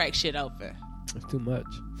have to crack shit open. It's too much.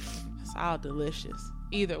 It's all delicious.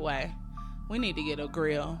 Either way, we need to get a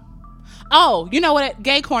grill. Oh, you know what?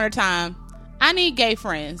 Gay corner time. I need gay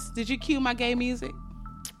friends. Did you cue my gay music?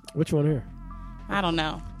 Which one here? I don't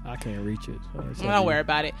know. I can't reach it. So Don't worry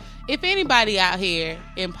about it. If anybody out here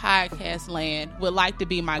in podcast land would like to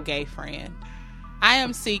be my gay friend, I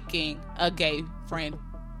am seeking a gay friend,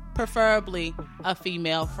 preferably a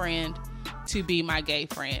female friend, to be my gay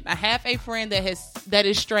friend. I have a friend that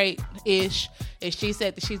is straight-ish, and she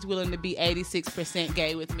said that she's willing to be 86%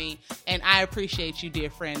 gay with me, and I appreciate you, dear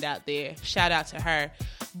friend out there. Shout out to her.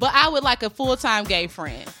 But I would like a full-time gay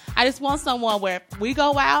friend. I just want someone where we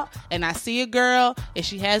go out and I see a girl and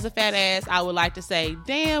she has a fat ass. I would like to say,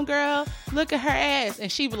 damn girl, look at her ass.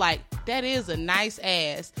 And she would like, that is a nice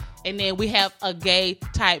ass. And then we have a gay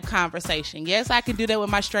type conversation. Yes, I can do that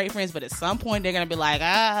with my straight friends, but at some point they're going to be like,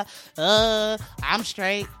 I'm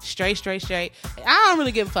straight. I don't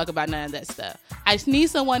really give a fuck about none of that stuff. I just need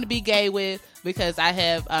someone to be gay with because I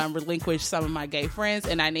have relinquished some of my gay friends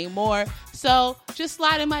and I need more. So just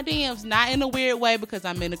slide in my DMs, not in a weird way because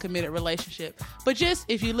I'm in a committed relationship, but just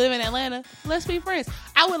if you live in Atlanta, let's be friends.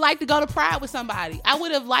 I would like to go to Pride with somebody. I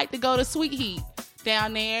would have liked to go to Sweet Heat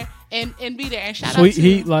down there and be there and shout out to Sweet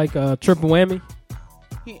Heat like triple whammy.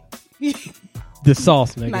 The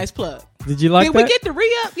sauce, nigga. Nice plug. Did you like Did that? we get the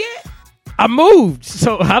re-up yet? I moved,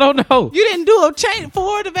 so I don't know. You didn't do a change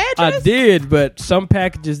forward of address? I did, but some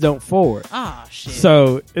packages don't forward. Oh, shit.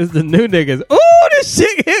 So it's the new niggas. Ooh, this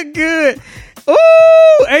shit hit good.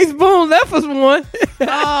 Ooh, Ace Boone left us one.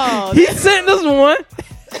 Oh, He sent us one.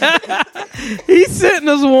 He sent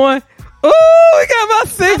us one. Ooh, we got about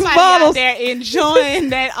 6 somebody bottles. out there enjoying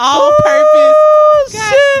that all-purpose.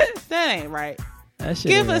 God, Shit. that ain't right. That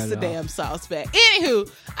shit Give ain't us right the at all. damn sauce back.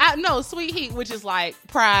 Anywho, I know Sweet Heat, which is like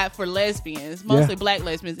Pride for lesbians, mostly black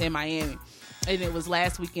lesbians in Miami. And it was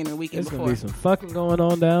last weekend and weekend There's before. gonna be some fucking going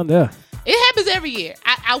on down there. It happens every year.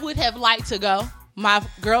 I would have liked to go. My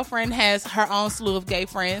girlfriend has her own slew of gay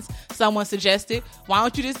friends. Someone suggested, why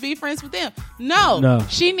don't you just be friends with them? No.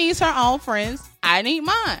 She needs her own friends. I need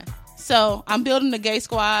mine. So I'm building a gay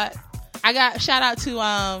squad. I got shout out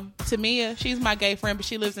to Mia. She's my gay friend, but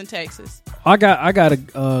she lives in Texas. I got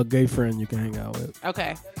a gay friend you can hang out with.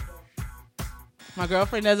 Okay. My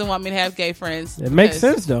girlfriend doesn't want me to have gay friends. It makes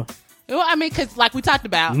sense though. Well, I mean, because like we talked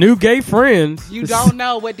about, new gay friends. You don't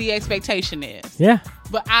know what the expectation is. Yeah.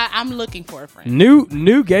 But I'm looking for a friend.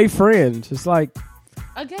 New gay friends. It's like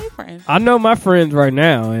a gay friend. I know my friends right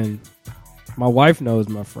now, and my wife knows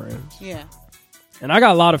my friends. Yeah. And I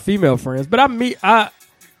got a lot of female friends, but I meet a lot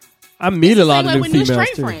of new females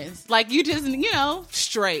straight too. Friends. Like you just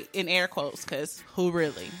straight in air quotes, because who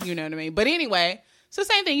really? You know what I mean? But anyway, so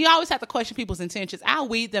same thing. You always have to question people's intentions. I'll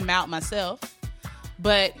weed them out myself.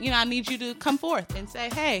 But, I need you to come forth and say,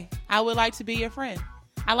 hey, I would like to be your friend.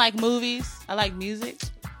 I like movies. I like music.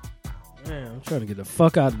 Man, I'm trying to get the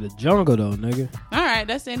fuck out of the jungle, though, nigga. All right,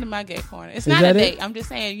 that's the end of my gay corner. It's not a date. I'm just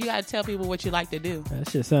saying you got to tell people what you like to do. That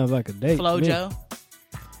shit sounds like a date. Flojo.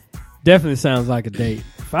 Definitely sounds like a date.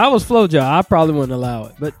 If I was Flojo, I probably wouldn't allow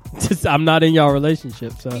it. But I'm not in y'all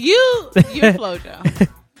relationship, so. You're Flojo.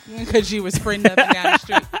 Because you were sprinting up and down the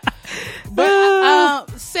street.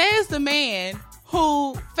 But says the man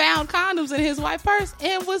who found condoms in his white purse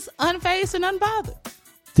and was unfazed and unbothered.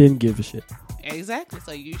 Didn't give a shit. Exactly.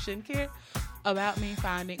 So you shouldn't care about me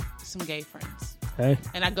finding some gay friends. Hey.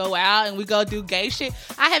 And I go out and we go do gay shit.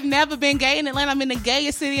 I have never been gay in Atlanta. I'm in the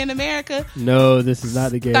gayest city in America. No, this is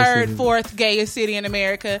not the gayest Third, city. fourth gayest city in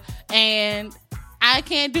America. And I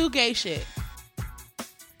can't do gay shit.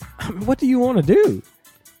 I mean, what do you want to do?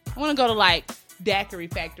 I want to go to like Daiquiri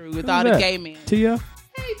Factory with all the gay men. Tia?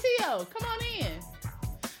 Hey, Tio, come on in.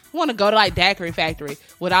 I want to go to like Daiquiri Factory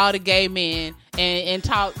with all the gay men and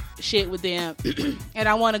talk shit with them. And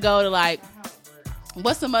I want to go to like,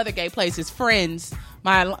 what's some other gay places? Friends.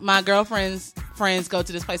 My girlfriend's friends go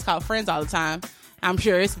to this place called Friends all the time. I'm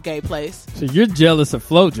sure it's a gay place. So you're jealous of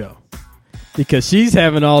Flojo because she's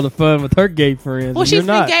having all the fun with her gay friends. Well, she's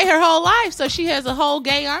been gay her whole life, so she has a whole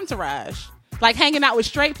gay entourage. Like hanging out with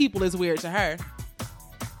straight people is weird to her.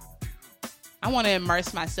 I want to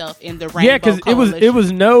immerse myself in the rainbow. Yeah, because it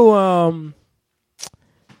was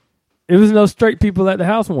no straight people at the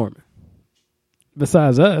housewarming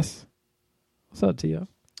besides us. What's up, Tio?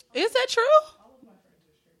 Is that true?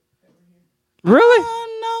 Really?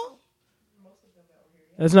 No.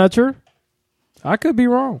 That's not true. I could be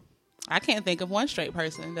wrong. I can't think of one straight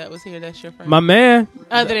person that was here. That's your friend. My man,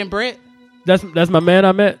 other than Britt. That's my man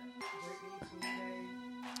I met.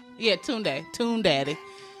 Yeah, Toon Daddy.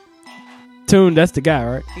 Toon, that's the guy,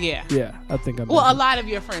 right? Yeah. Yeah, I think I'm. Well, a lot of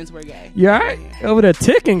your friends were gay. You all right? Yeah. Over there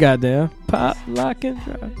ticking, goddamn. Pop, lock, and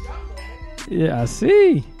drive. Yeah, I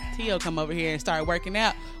see. Tio come over here and start working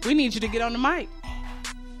out. We need you to get on the mic.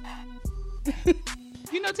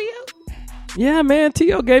 You know Tio? Yeah, man.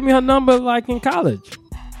 Tio gave me her number like in college.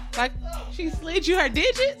 Like she slid you her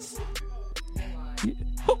digits?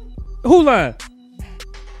 Who lying?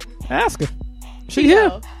 Ask her. She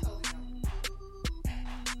here.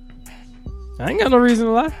 I ain't got no reason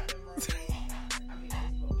to lie.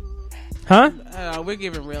 Huh? We're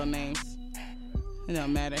giving real names. It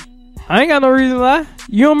don't matter. I ain't got no reason to lie.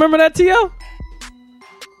 You don't remember that, Tio?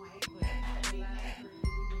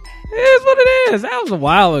 It is what it is. That was a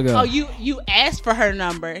while ago. Oh, you asked for her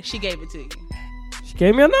number. She gave it to you. She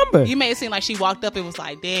gave me a number. You made it seem like she walked up and was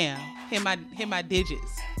like, damn, hit my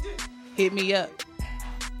digits. Hit me up.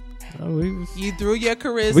 You threw your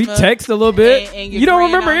charisma. We text a little bit. And you don't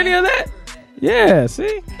remember any of that? Yeah,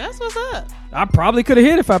 see? That's what's up. I probably could have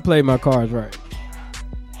hit if I played my cards right.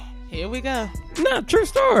 Here we go. Nah, true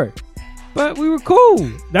story. But we were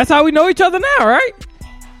cool. That's how we know each other now, right?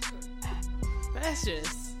 That's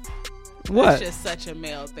just such a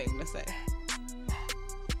male thing to say.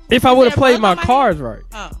 If I would have played my cards right.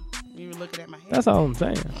 Oh, you were looking at my head. That's all I'm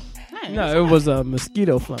saying. No, it was a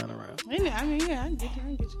mosquito flying around. I mean, yeah, I can get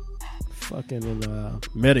you. Fucking in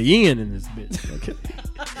Medellin in this bitch.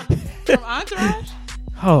 From Entourage?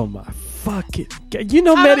 Oh my fucking God. You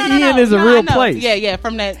know Medellin is a real place. Yeah,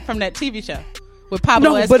 from that TV show with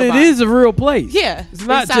Pablo Escobar. But it is a real place. Yeah, it's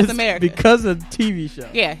not South just America because of the TV show.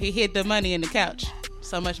 Yeah, he hid the money in the couch.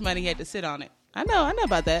 So much money he had to sit on it. I know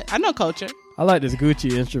about that. I know culture. I like this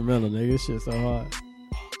Gucci instrumental, nigga. This shit's so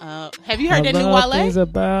hard. Have you heard that new Wale? Things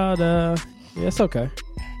about yeah, it's okay.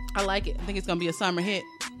 I like it. I think it's gonna be a summer hit.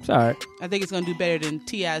 It's all right. I think it's gonna do better than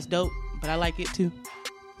T.I.'s Dope, but I like it too.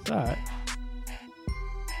 It's all right.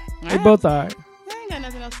 They both all right. I ain't got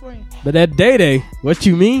nothing else for you. But that day, what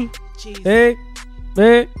you mean? Jesus. Hey.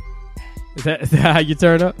 Is that how you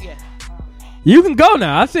turn up? Yeah. You can go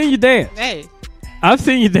now. I've seen you dance. Hey. I've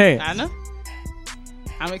seen you dance. I know.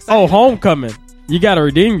 I'm excited. Oh, homecoming. You got to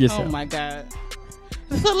redeem yourself. Oh my God.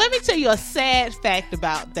 So let me tell you a sad fact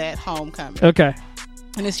about that homecoming. Okay.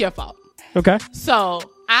 And it's your fault. Okay. So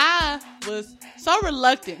I was so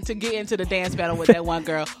reluctant to get into the dance battle with that one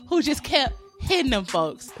girl who just kept hitting them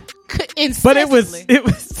folks. But it was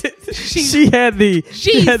she had the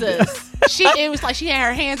Jesus. It was like she had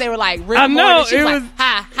her hands. They were like Rick I know Morty. She it was was like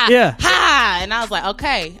ha ha yeah. ha, and I was like,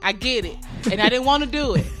 okay, I get it, and I didn't want to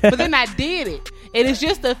do it, but then I did it, and it's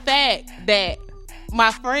just the fact that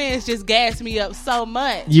my friends just gassed me up so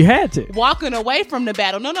much. You had to walking away from the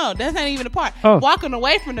battle. No, that's not even the part. Oh. Walking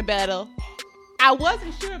away from the battle. I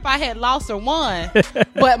wasn't sure if I had lost or won,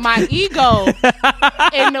 but my ego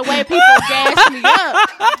and the way people gassed me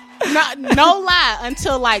up, no lie,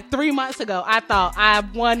 until like 3 months ago, I thought I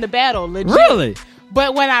won the battle. Legit. Really?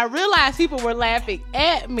 But when I realized people were laughing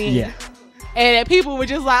at me, Yeah. and that people were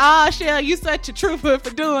just like, oh, Shell, you such a trooper for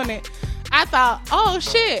doing it, I thought, oh,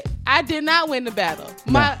 shit, I did not win the battle.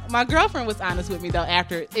 My girlfriend was honest with me, though,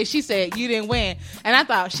 after. And she said, you didn't win. And I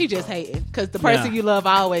thought, she just hating. Because the person you love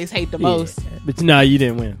always hate the most. But no, you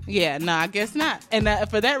didn't win. Yeah, no, I guess not. And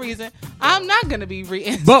for that reason, I'm not going to be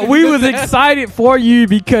re-entering. But we was excited for you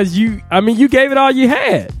because you gave it all you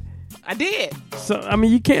had. I did. So,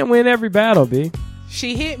 you can't win every battle, B.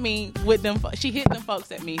 She hit me with them. She hit them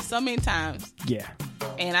folks at me so many times. Yeah.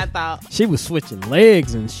 And I thought she was switching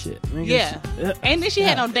legs and shit. Yeah. And then she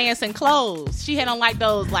had on dancing clothes. She had on like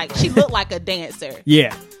those, like she looked like a dancer.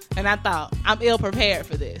 Yeah. And I thought, I'm ill prepared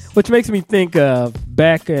for this. Which makes me think of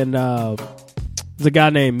back in there's a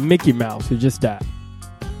guy named Mickey Mouse who just died.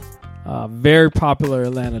 Very popular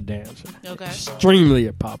Atlanta dancer. Okay. Extremely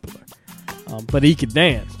popular. But he could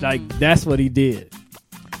dance. Like that's what he did.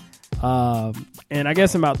 And I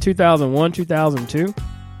guess in about 2001, 2002,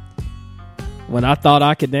 when I thought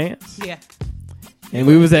I could dance. Yeah. And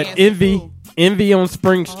we was at Envy on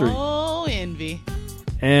Spring Street. Oh, Envy.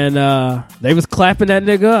 And they was clapping that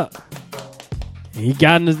nigga up. And he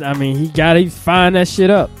got he find that shit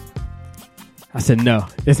up. I said, no,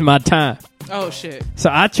 it's my time. Oh, shit. So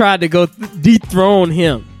I tried to go dethrone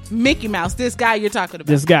him. Mickey Mouse, this guy you're talking about.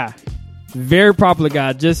 This guy. Very popular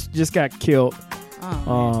guy. Just got killed.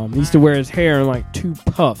 He used to wear his hair in like 2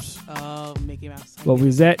 puffs. Oh, Mickey Mouse. But we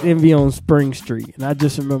was at Envy on Spring Street. And I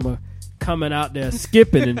just remember coming out there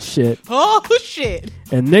skipping and shit. Oh, shit.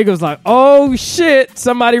 And nigga was like, oh, shit.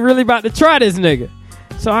 Somebody really about to try this nigga.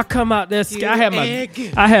 So I come out there.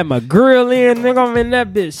 I had my grill in. Nigga, I'm in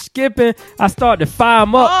that bitch skipping. I started to fire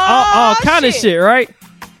him up. All kind of shit, right?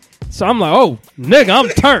 So I'm like, oh, nigga, I'm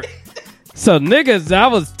turned. So niggas, I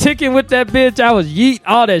was ticking with that bitch. I was yeet,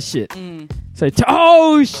 all that shit. So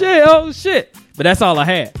oh shit. But that's all I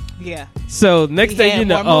had. Yeah. So next thing you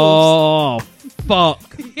know, oh, fuck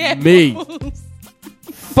me.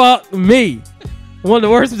 Fuck me. One of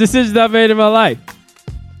the worst decisions I've made in my life.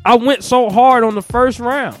 I went so hard on the first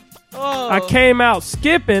round. Oh. I came out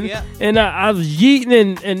skipping and I was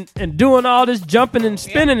yeeting and doing all this jumping and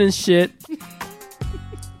spinning and shit.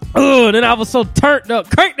 Oh, and then I was so turned up.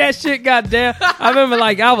 Crank that shit, goddamn. I remember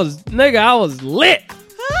I was lit.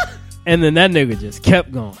 And then that nigga just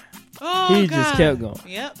kept going. Oh, he just kept going.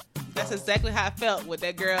 Yep. That's exactly how I felt with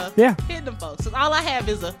that girl hitting them folks. So all I have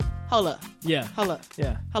is a hold up. Yeah. Hold up.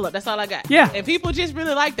 Yeah. Hold up. That's all I got. Yeah. And people just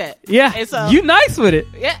really like that. Yeah. And so you nice with it.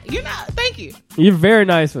 Yeah. Thank you. You're very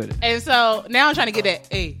nice with it. And so now I'm trying to get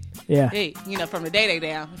that. Hey. From the day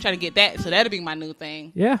down. I'm trying to get that. So that'll be my new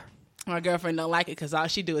thing. Yeah. My girlfriend don't like it because all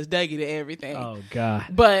she do is Dougie to everything. Oh, God.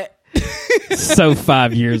 But so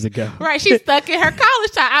 5 years ago. Right. She's stuck in her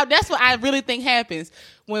college time. That's what I really think happens.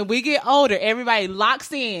 When we get older, everybody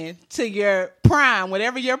locks in to your prime,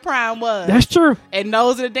 whatever your prime was. That's true. And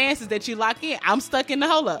those are the dances that you lock in. I'm stuck in the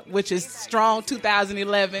Hold Up, which is strong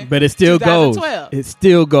 2011. But it still goes. It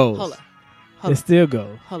still goes. Hold Up. It still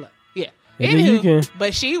goes. Hold Up. Yeah. Anywho,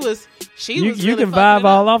 but she was you really can vibe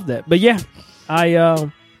all off that. But yeah, I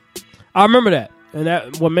remember that. And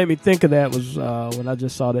that what made me think of that was when I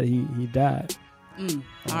just saw that he died.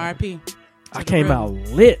 R.I.P. I came out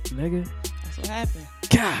lit, nigga. That's what happened.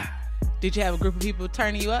 God. Did you have a group of people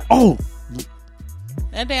turning you up? Oh.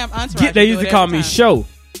 That damn entourage. They used to call me Show.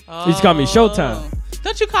 They used to call me Showtime.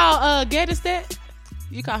 Don't you call Geddes that?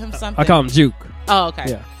 You call him something? I call him Juke. Oh, okay.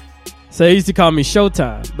 Yeah. So they used to call me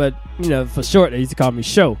Showtime. But, for short, they used to call me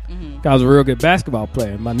Show. I was a real good basketball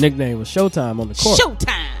player. My nickname was Showtime on the court.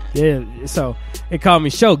 Showtime. Yeah, so they called me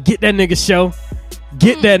Show. Get that nigga Show.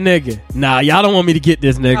 Get that nigga. Nah, y'all don't want me to get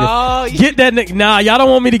this nigga. Oh, yeah. Get that nigga. Nah, y'all don't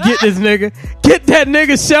want me to get this nigga. Get that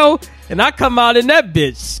nigga Show. And I come out in that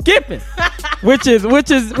bitch skipping, which is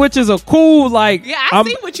a cool Yeah, I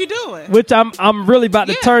see what you're doing. Which I'm really about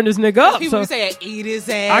to turn this nigga up. People so say eat his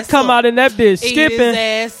ass. I come out in that bitch skipping. Eat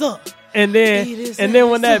his ass up. And then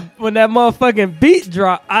when that motherfucking beat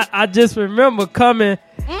dropped, I just remember coming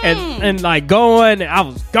and like going, and I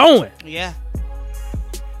was going. Yeah.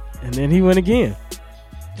 And then he went again.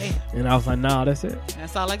 Damn. And I was like, nah, that's it.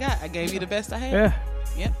 That's all I got. I gave you the best I had. Yeah.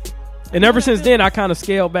 Yep. And ever since then, I kind of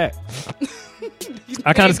scaled back.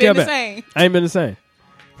 I kind of scaled back. Same. I ain't been the same.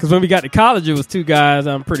 Because when we got to college, it was two guys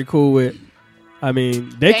I'm pretty cool with. I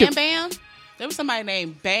mean, they could. Bam. There was somebody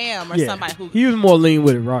named Bam or somebody who. He was more lean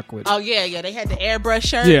with it, rock with it. Oh, yeah. They had the airbrush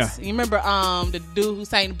shirts. Yeah. You remember the dude who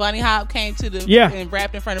sang Bunny Hop came to the. Yeah. And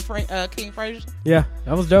rapped in front of King Frazier? Yeah,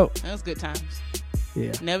 that was dope. That was good times.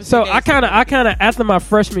 Yeah. Never So seen I kind of after my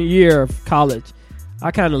freshman year of college,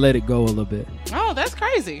 I kind of let it go a little bit. Oh, that's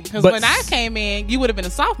crazy. Because But when I came in, you would have been a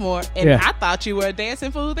sophomore, and Yeah. I thought you were a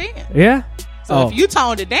dancing fool then. Yeah. So if you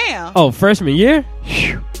toned it down, freshman year.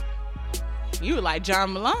 you were like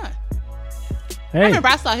John Milan. Hey. I remember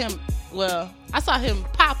I saw him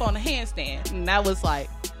pop on a handstand, and that was like,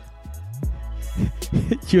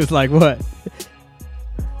 She was like, what?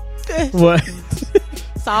 What?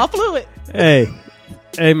 it's all fluid. Hey,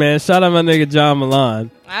 man, shout out my nigga John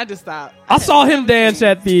Milan. I just thought. I saw him dance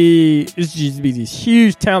at it used to be these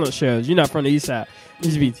huge talent shows. You're not from the east side. It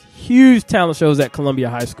used to be huge talent shows at Columbia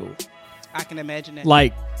High School. I can imagine that.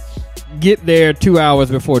 Like, get there 2 hours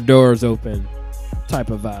before doors open type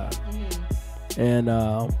of vibe. Mm-hmm. And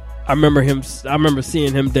I remember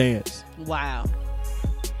seeing him dance. Wow.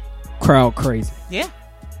 Crowd crazy. Yeah.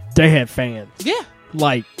 They had fans. Yeah.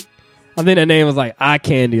 Like, I think that name was like Eye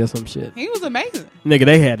Candy or some shit. He was amazing. Nigga,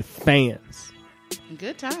 they had fans.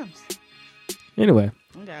 Good times. Anyway.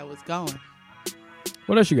 That guy was going.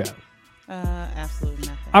 What else you got? Absolutely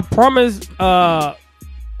nothing. I promise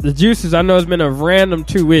the Juices, I know it's been a random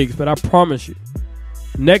 2 weeks, but I promise you,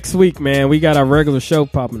 next week, man, we got our regular show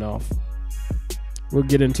popping off. We'll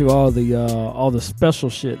get into all the special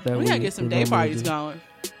shit that we gotta get some day parties going.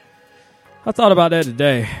 I thought about that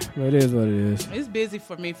today, but it is what it is. It's busy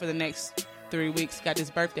for me for the next 3 weeks. Got this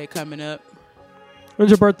birthday coming up. When's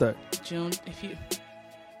your birthday? June 12th.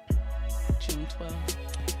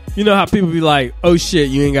 You know how people be like, oh shit,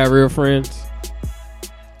 you ain't got real friends?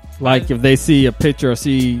 Like if they see a picture or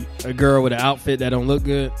see a girl with an outfit that don't look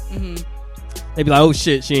good, they be like, oh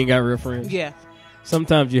shit, she ain't got real friends. Yeah.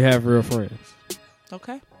 Sometimes you have real friends.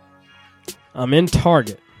 Okay. I'm in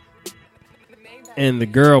Target, and the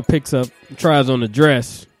girl tries on the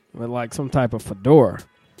dress with like some type of fedora.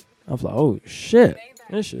 I was like, oh shit,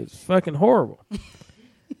 this shit's fucking horrible.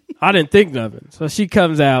 I didn't think nothing. So she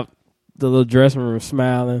comes out the little dressing room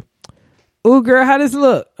smiling. Ooh, girl, how this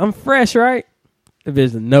look? I'm fresh, right? The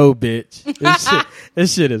bitch, no, bitch.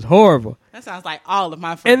 This shit is horrible. That sounds like all of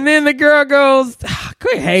my friends. And then the girl goes,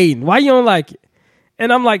 quit hating. Why you don't like it?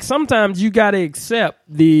 And I'm like, sometimes you got to accept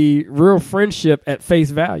the real friendship at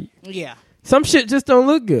face value. Yeah. Some shit just don't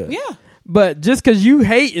look good. Yeah. But just because you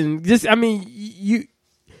hating,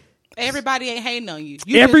 everybody ain't hating on you.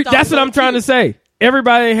 That's what I'm trying to say.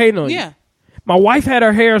 Everybody ain't hating on you. Yeah. My wife had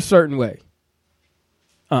her hair a certain way.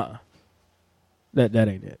 That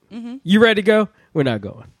ain't it. Mm-hmm. You ready to go? We're not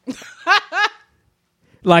going.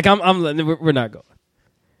 Like we're not going.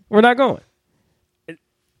 We're not going.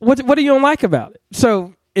 What do you don't like about it?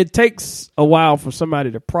 So it takes a while for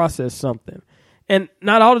somebody to process something. And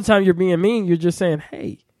not all the time you're being mean. You're just saying,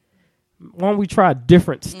 hey, why don't we try a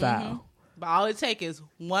different style? Mm-hmm. But all it takes is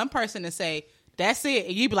one person to say, that's it.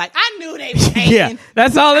 And you be like, I knew they was hating. Yeah,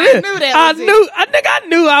 that's all it is. I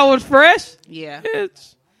knew I was fresh. Yeah.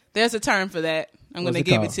 There's a term for that. I'm going to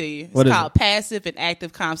give it to you. It's called passive and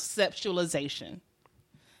active conceptualization.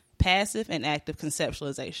 Passive and active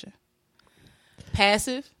conceptualization.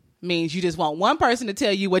 Passive means you just want one person to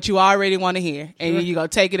tell you what you already want to hear, and then you go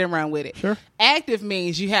take it and run with it. Sure. Active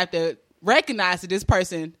means you have to recognize that this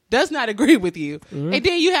person does not agree with you, and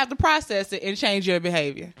then you have to process it and change your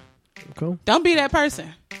behavior. Cool. Don't be that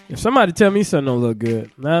person. If somebody tell me something don't look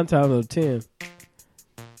good, 9 times out of 10,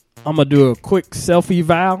 I'm gonna do a quick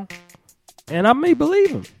self-eval, and I may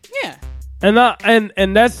believe them. Yeah. And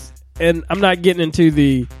I'm not getting into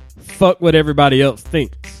the fuck what everybody else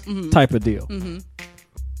thinks type of deal. Mm-hmm.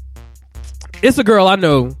 It's a girl I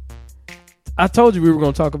know. I told you we were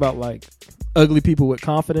going to talk about like ugly people with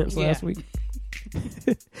confidence last week,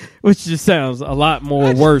 which just sounds a lot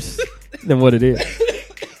more worse than what it is.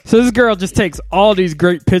 So this girl just takes all these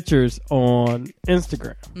great pictures on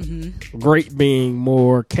Instagram. Mm-hmm. Great being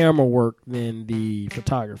more camera work than the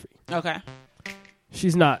photography. Okay.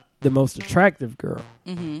 She's not the most attractive girl.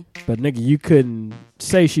 Mm-hmm. But nigga, you couldn't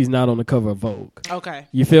say she's not on the cover of Vogue. Okay.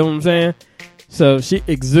 You feel what I'm saying? So she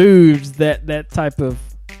exudes that type of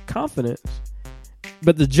confidence.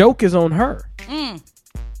 But the joke is on her. You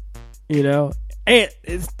You know, and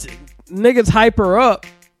niggas hype her up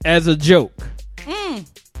as a joke.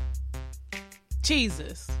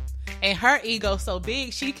 Jesus. And her ego so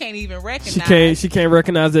big she can't even recognize. She can't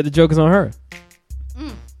recognize that the joke is on her.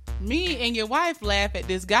 Me and your wife laugh at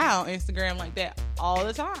this guy on Instagram like that all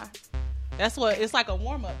the time. That's what it's like, a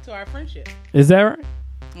warm up to our friendship. Is that right?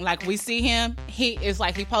 Like, we see him, it's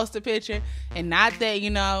like he posts a picture, and not that, you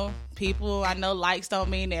know, people, I know likes don't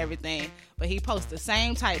mean everything, but he posts the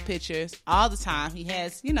same type pictures all the time. He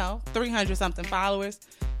has, you know, 300 something followers.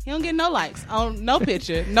 He don't get no likes on no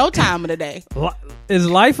picture, no time of the day. Is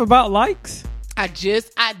life about likes? I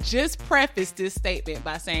just prefaced this statement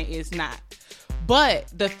by saying it's not. But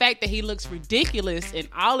the fact that he looks ridiculous in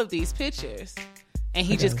all of these pictures, and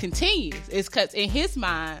he just continues, is because in his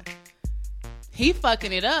mind, he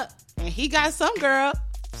fucking it up, and he got some girl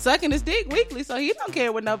sucking his dick weekly, so he don't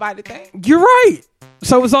care what nobody thinks. You're right.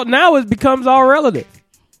 So now it becomes all relative.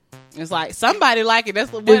 It's like somebody like it.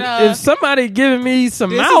 That's what if somebody giving me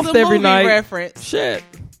some mouth every night. Reference. Shit.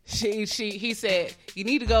 He said, you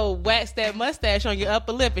need to go wax that mustache on your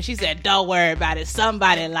upper lip, and she said, don't worry about it.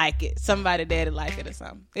 Somebody like it. Somebody daddy like it or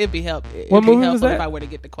something. It'd be helpful. What movie was that? If I were to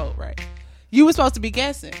get the quote right. You were supposed to be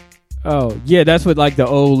guessing. Oh yeah, that's with like the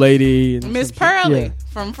old lady, Miss Pearly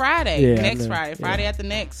from Friday. Yeah, next Friday after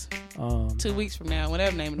next. 2 weeks from now,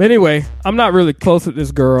 whatever name. But anyway, I'm not really close with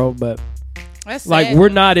this girl, but that's like sad. we're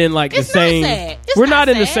not in like it's the same. Sad. We're not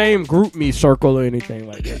in the same group me circle or anything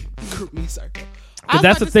like that. Group me circle. But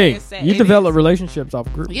that's the thing. You develop relationships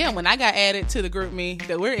off group. Yeah, when I got added to the group me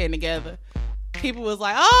that we're in together, people was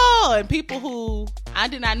like, oh, and people who I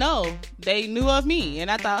did not know, they knew of me, and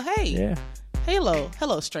I thought, hey, hello,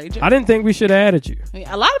 stranger. I didn't think we should have added you. I mean,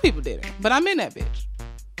 a lot of people didn't, but I'm in that bitch.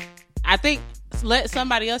 I think let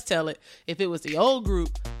somebody else tell it. If it was the old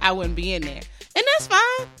group, I wouldn't be in there, and that's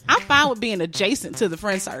fine. I'm fine with being adjacent to the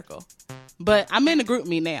friend circle, but I'm in the group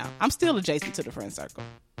me now. I'm still adjacent to the friend circle.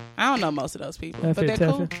 I don't know most of those people, but they're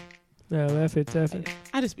cool. Yeah, left it taffin.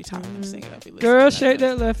 I just be talking. I'm singing. Girl, shake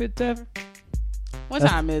that left it taffin. What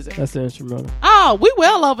time is it? That's the instrumental. Oh, we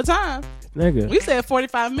well over time. Nigga. We said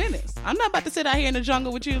 45 minutes. I'm not about to sit out here in the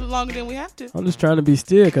jungle with you longer than we have to. I'm just trying to be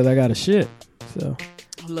still because I got a shit. So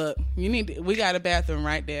look, we got a bathroom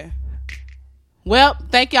right there. Well,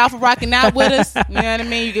 thank y'all for rocking out with us. You know what I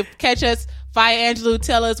mean? You can catch us. Fire Angelou,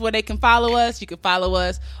 tell us where they can follow us. You can follow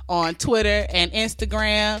us on Twitter and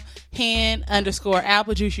Instagram,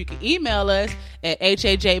 Henn&AppleJuice. You can email us at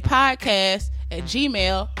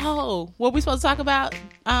hajpodcast@gmail. Oh, what we supposed to talk about?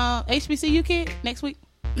 HBCU kid next week?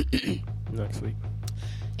 Next week.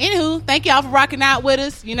 Anywho, thank y'all for rocking out with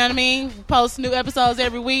us. You know what I mean? We post new episodes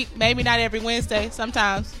every week. Maybe not every Wednesday.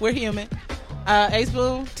 Sometimes. We're human. Ace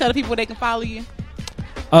Boone, tell the people where they can follow you.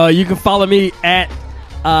 You can follow me at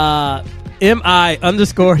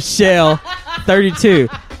MI_Shell32.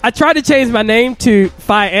 I tried to change my name to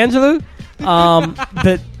Fire Angelou,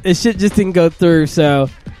 but the shit just didn't go through. So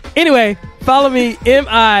anyway, follow me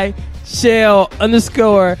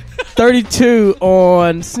MI_Shell_32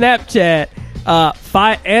 on Snapchat,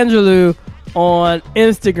 Fire Angelou on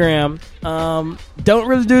Instagram. Don't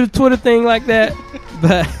really do the Twitter thing like that,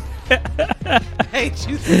 but I hate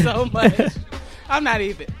you so much. I'm not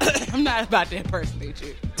about to impersonate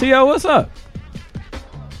you. T.O., what's up?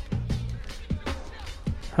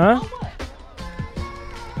 Huh? Oh, what?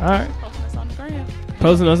 All right. Posting us on the gram.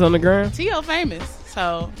 Posting us on the gram. T.O. famous,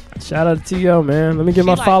 so. Shout out to T.O., man. Let me get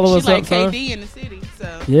my followers up, son. son. KD in the city,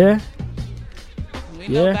 so. Yeah. We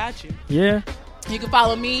know about you. Yeah. You can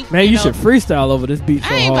follow me. Man, you should freestyle over this beat so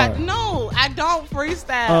hard. No, I don't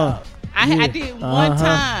freestyle. I did one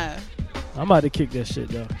time. I'm about to kick that shit,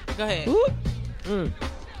 though. Go ahead.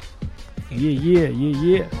 Yeah.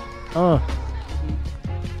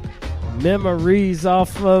 Memories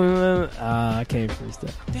off of I can't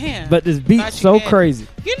freestyle. Damn. But this beat's so crazy.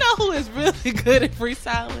 You know who is really good at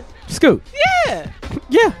freestyling? Scoot. Yeah.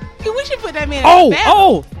 Yeah. We should put that man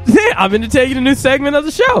Yeah, I'm going to tell you the new segment of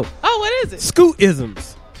the show. Oh, what is it?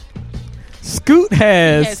 Scootisms. Scoot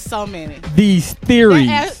has so many. These theories.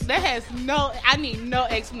 I need no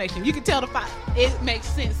explanation. You can tell it makes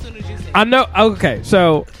sense as soon as you say it. I know. Okay,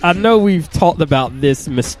 so I know we've talked about this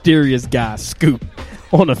mysterious guy, Scoot,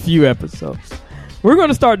 on a few episodes. We're going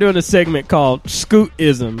to start doing a segment called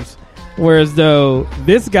Scootisms, whereas though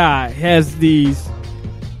this guy has these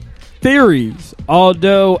theories,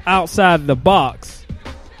 although outside the box,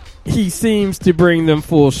 he seems to bring them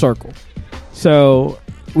full circle. So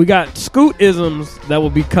we got Scootisms that will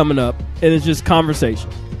be coming up, and it's just conversation.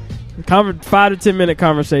 5 to 10 minute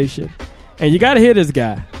conversation. And you got to hear this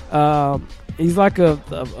guy. He's like a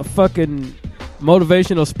fucking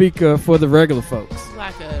motivational speaker for the regular folks.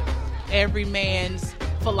 Like a every man's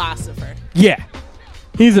philosopher. Yeah.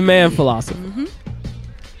 He's a man philosopher.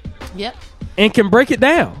 Yep. And can break it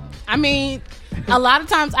down. I mean, a lot of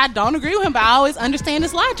times I don't agree with him, but I always understand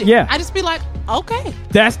his logic. Yeah. I just be like, okay.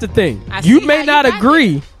 That's the thing. I You see may how not you got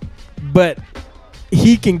agree, but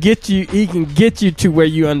he can get you to where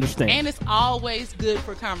you understand. And it's always good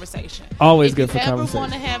for conversation. Always if good for you conversation.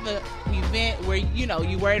 ever want to have an event where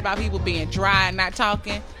you worried about people being dry and not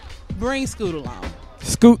talking, bring Scoot along.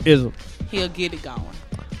 Scootism. He'll get it going.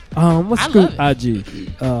 What's I Scoot love IG?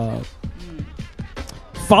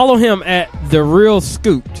 Follow him at The Real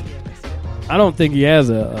Scoot. I don't think he has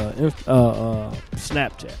a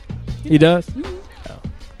Snapchat. He does? Mm-hmm. Oh.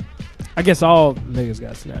 I guess all niggas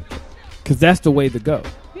got Snapchat. Because that's the way to go.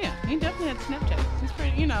 Yeah, he definitely had Snapchat. He's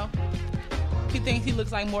pretty, he thinks he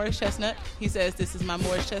looks like Morris Chestnut. He says, this is my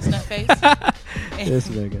Morris Chestnut face. This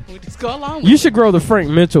nigga. We just go along with You it. should grow the Frank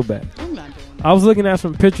Mitchell back. I'm not doing that. I was looking at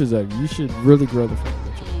some pictures of you. You should really grow the Frank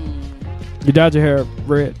Mitchell. You dyed your hair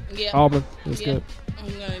red? Yeah. Auburn? That's Yeah. good.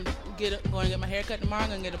 I'm going to get my hair cut tomorrow. I'm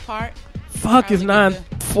going to get a part. Fuck, it's Probably get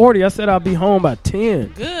 9:40. I said I'll be home by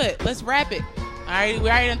 10. Good. Let's wrap it. We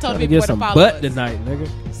already done told Gotta people get where to some follow butt us. tonight,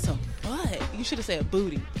 nigga. Some butt? You should have said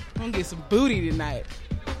booty. I'm going to get some booty tonight.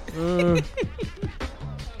 Why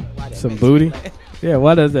that Some makes me booty? laugh. Yeah,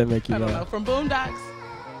 why does that make you I don't know. laugh? From Boondocks?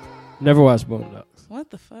 Never watched Boondocks. What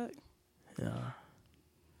the fuck? Yeah. And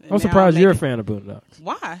I'm now surprised I'm you're a making- fan of Boondocks.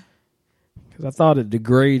 Why? Because I thought it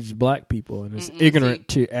degrades black people and it's ignorant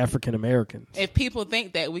to African Americans. If people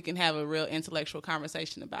think that, we can have a real intellectual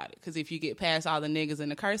conversation about it. Because if you get past all the niggas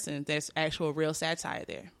and the cursing, there's actual real satire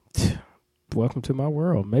there. Welcome to my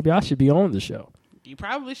world. Maybe I should be on the show. You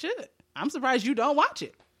probably should. I'm surprised you don't watch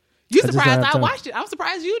it. You I just surprised don't have I time. watched it. I'm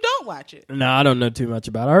surprised you don't watch it. No, I don't know too much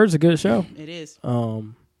about it. I heard it's a good show. It is.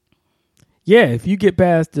 Yeah, if you get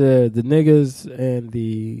past the niggas and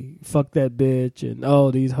the fuck that bitch and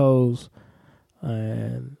all these hoes,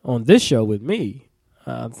 and on this show with me,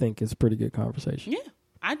 I think it's a pretty good conversation. Yeah.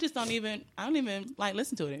 I don't even like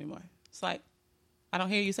listen to it anymore. It's like, I don't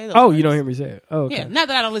hear you say those Oh, words. you don't hear me say it? Oh, okay. Yeah. Not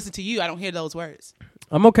that I don't listen to you. I don't hear those words.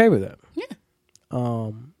 I'm okay with that.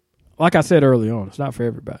 Yeah. Like I said early on, it's not for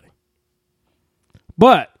everybody.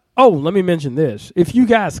 But, let me mention this. If you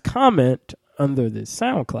guys comment under the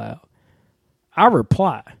SoundCloud, I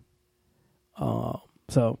reply.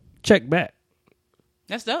 So check back.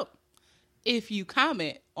 That's dope. If you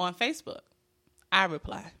comment on Facebook, I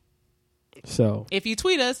reply. So If you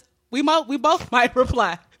tweet us, we both might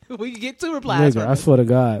reply. We get 2 replies. nigga, from I us. swear to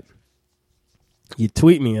God, you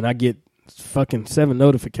tweet me and I get fucking 7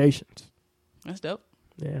 notifications. That's dope.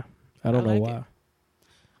 Yeah, I don't know like why. it.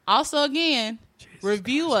 Also, again,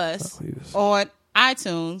 review us on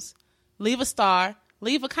iTunes. Leave a star.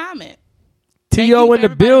 Leave a comment. Thank you T.O. for in the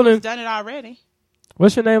everybody building. who's done it already.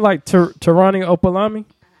 What's your name? Like Tarani Opalami?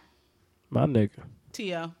 My nigga.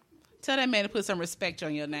 T.O. Tell that man to put some respect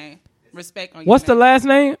on your name. Respect on your What's the name. last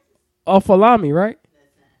name? Opalami, right?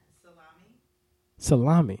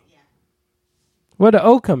 Salami. Yeah. Where the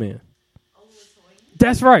O come in?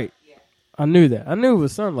 That's right. Yeah. I knew that. I knew it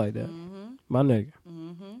was something like that. Mm-hmm. My nigga.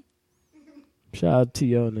 Mm-hmm. Shout out to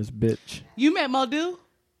T.O. and this bitch. You met Modu?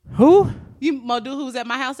 Who? Modu who was at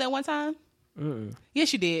my house at one time? Mm-mm.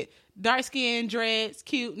 Yes, you did. Dark skin, dreads,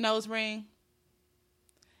 cute nose ring.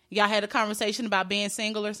 Y'all had a conversation about being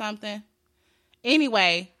single or something.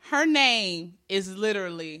 Anyway, her name is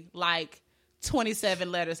literally like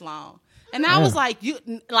 27 letters long. And I was like,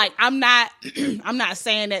 I'm not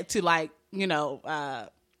saying that to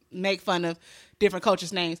make fun of different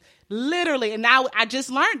cultures' names. Literally, and now I just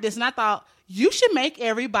learned this and I thought, you should make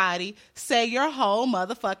everybody say your whole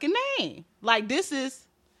motherfucking name. Like this is,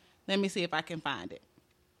 let me see if I can find it.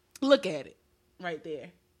 Look at it right there.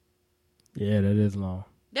 Yeah, that is long.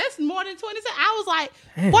 That's more than 27. I was like,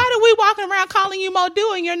 Damn. why do we walking around calling you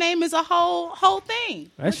Modu and your name is a whole thing?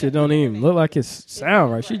 That shit don't even look like it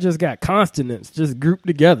sound right. She just got consonants just grouped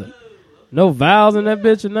together. No vowels in that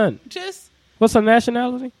bitch or nothing. Just, What's her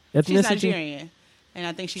nationality? she's Ethnicity? Nigerian. And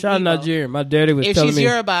I think she's Shout out Igbo. Nigerian. My daddy was If telling she's me.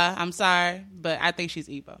 Yoruba, I'm sorry, but I think she's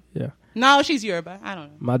Igbo. Yeah. No, she's Yoruba. I don't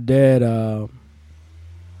know. My dad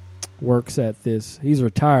works at this. He's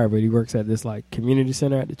retired, but he works at this like community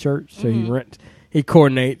center at the church. So he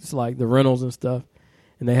coordinates like the rentals and stuff.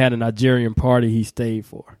 And they had a Nigerian party he stayed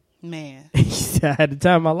for. Man. He said, I had the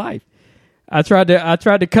time of my life. I tried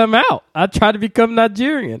to come out. I tried to become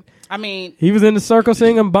Nigerian. I mean, He was in the circle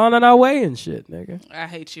singing Bon on Our Way and shit, nigga. I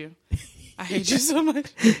hate you. I hate you so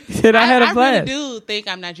much. He said I had a I blast. really do think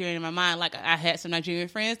I'm Nigerian in my mind. Like, I had some Nigerian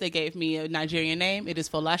friends. They gave me a Nigerian name. It is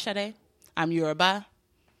Folashade. I'm Yoruba.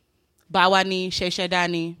 Bawani,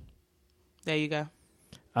 Sheshadani. There you go.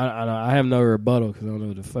 I have no rebuttal because I don't know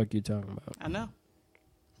what the fuck you're talking about. I know.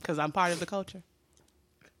 Because I'm part of the culture.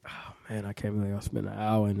 Oh, man, I can't believe I spent an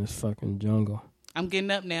hour in this fucking jungle. I'm getting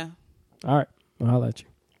up now. All right. Well, I'll let you.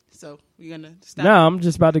 So, you're going to stop? No, I'm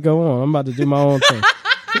just about to go on. I'm about to do my own thing.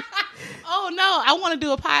 Oh, no. I want to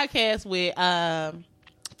do a podcast with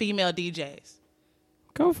female DJs.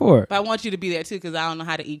 Go for it. But I want you to be there, too, because I don't know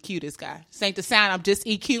how to EQ this guy. This ain't the sound. I'm just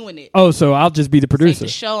EQing it. Oh, so I'll just be the producer. This ain't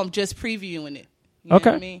the show. I'm just previewing it. You know what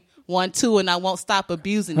I mean? 1, 2, and I won't stop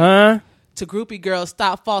abusing it. To groupie girls,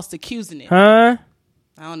 stop false accusing it. I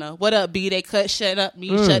don't know. What up, B? They shut up, me,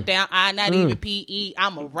 shut down. I not even PE.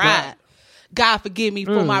 I'm a ride. God forgive me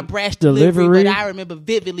for my brash delivery, but I remember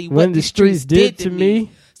vividly what the streets did to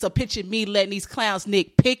me. So picture me letting these clowns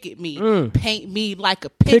Nick pick at me, paint me like a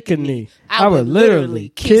pickaninny. I would literally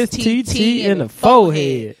kiss TT in the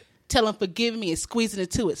forehead. Tell him forgive me and squeeze it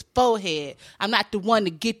into his forehead. I'm not the one to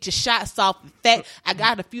get your shots off. In fact, I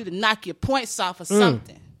got a few to knock your points off or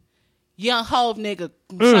something. Young Hove nigga,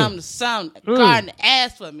 something, guarding the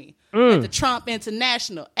ass for me. At the Trump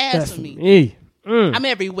International, ass for me. I'm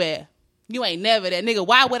everywhere. You ain't never that nigga.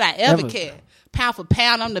 Why would I ever care? Pound for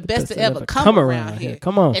pound, I'm the best to ever come around here.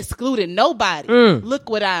 Come on. Excluding nobody. Look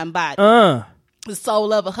what I embody. The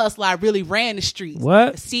soul of a hustler, I really ran the streets.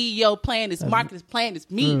 What? The CEO plan, this market plan is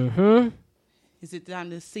me. Is it down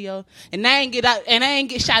to the CEO? And I ain't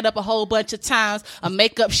get shot up a whole bunch of times. I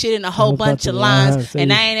make up shit in a whole bunch of lines.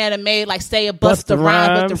 And I ain't ever made like say a Busta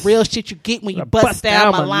Rhymes, but the real shit you get when you bust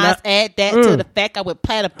down my lines. Add that to the fact I would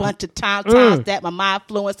play a bunch of times that my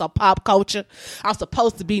influence on pop culture. I'm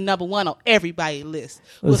supposed to be number one on everybody's list.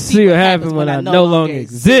 We'll see what happens when I no longer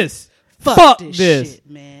exist. Fuck this shit,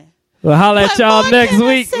 man. Well, holla at y'all next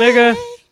week, nigga.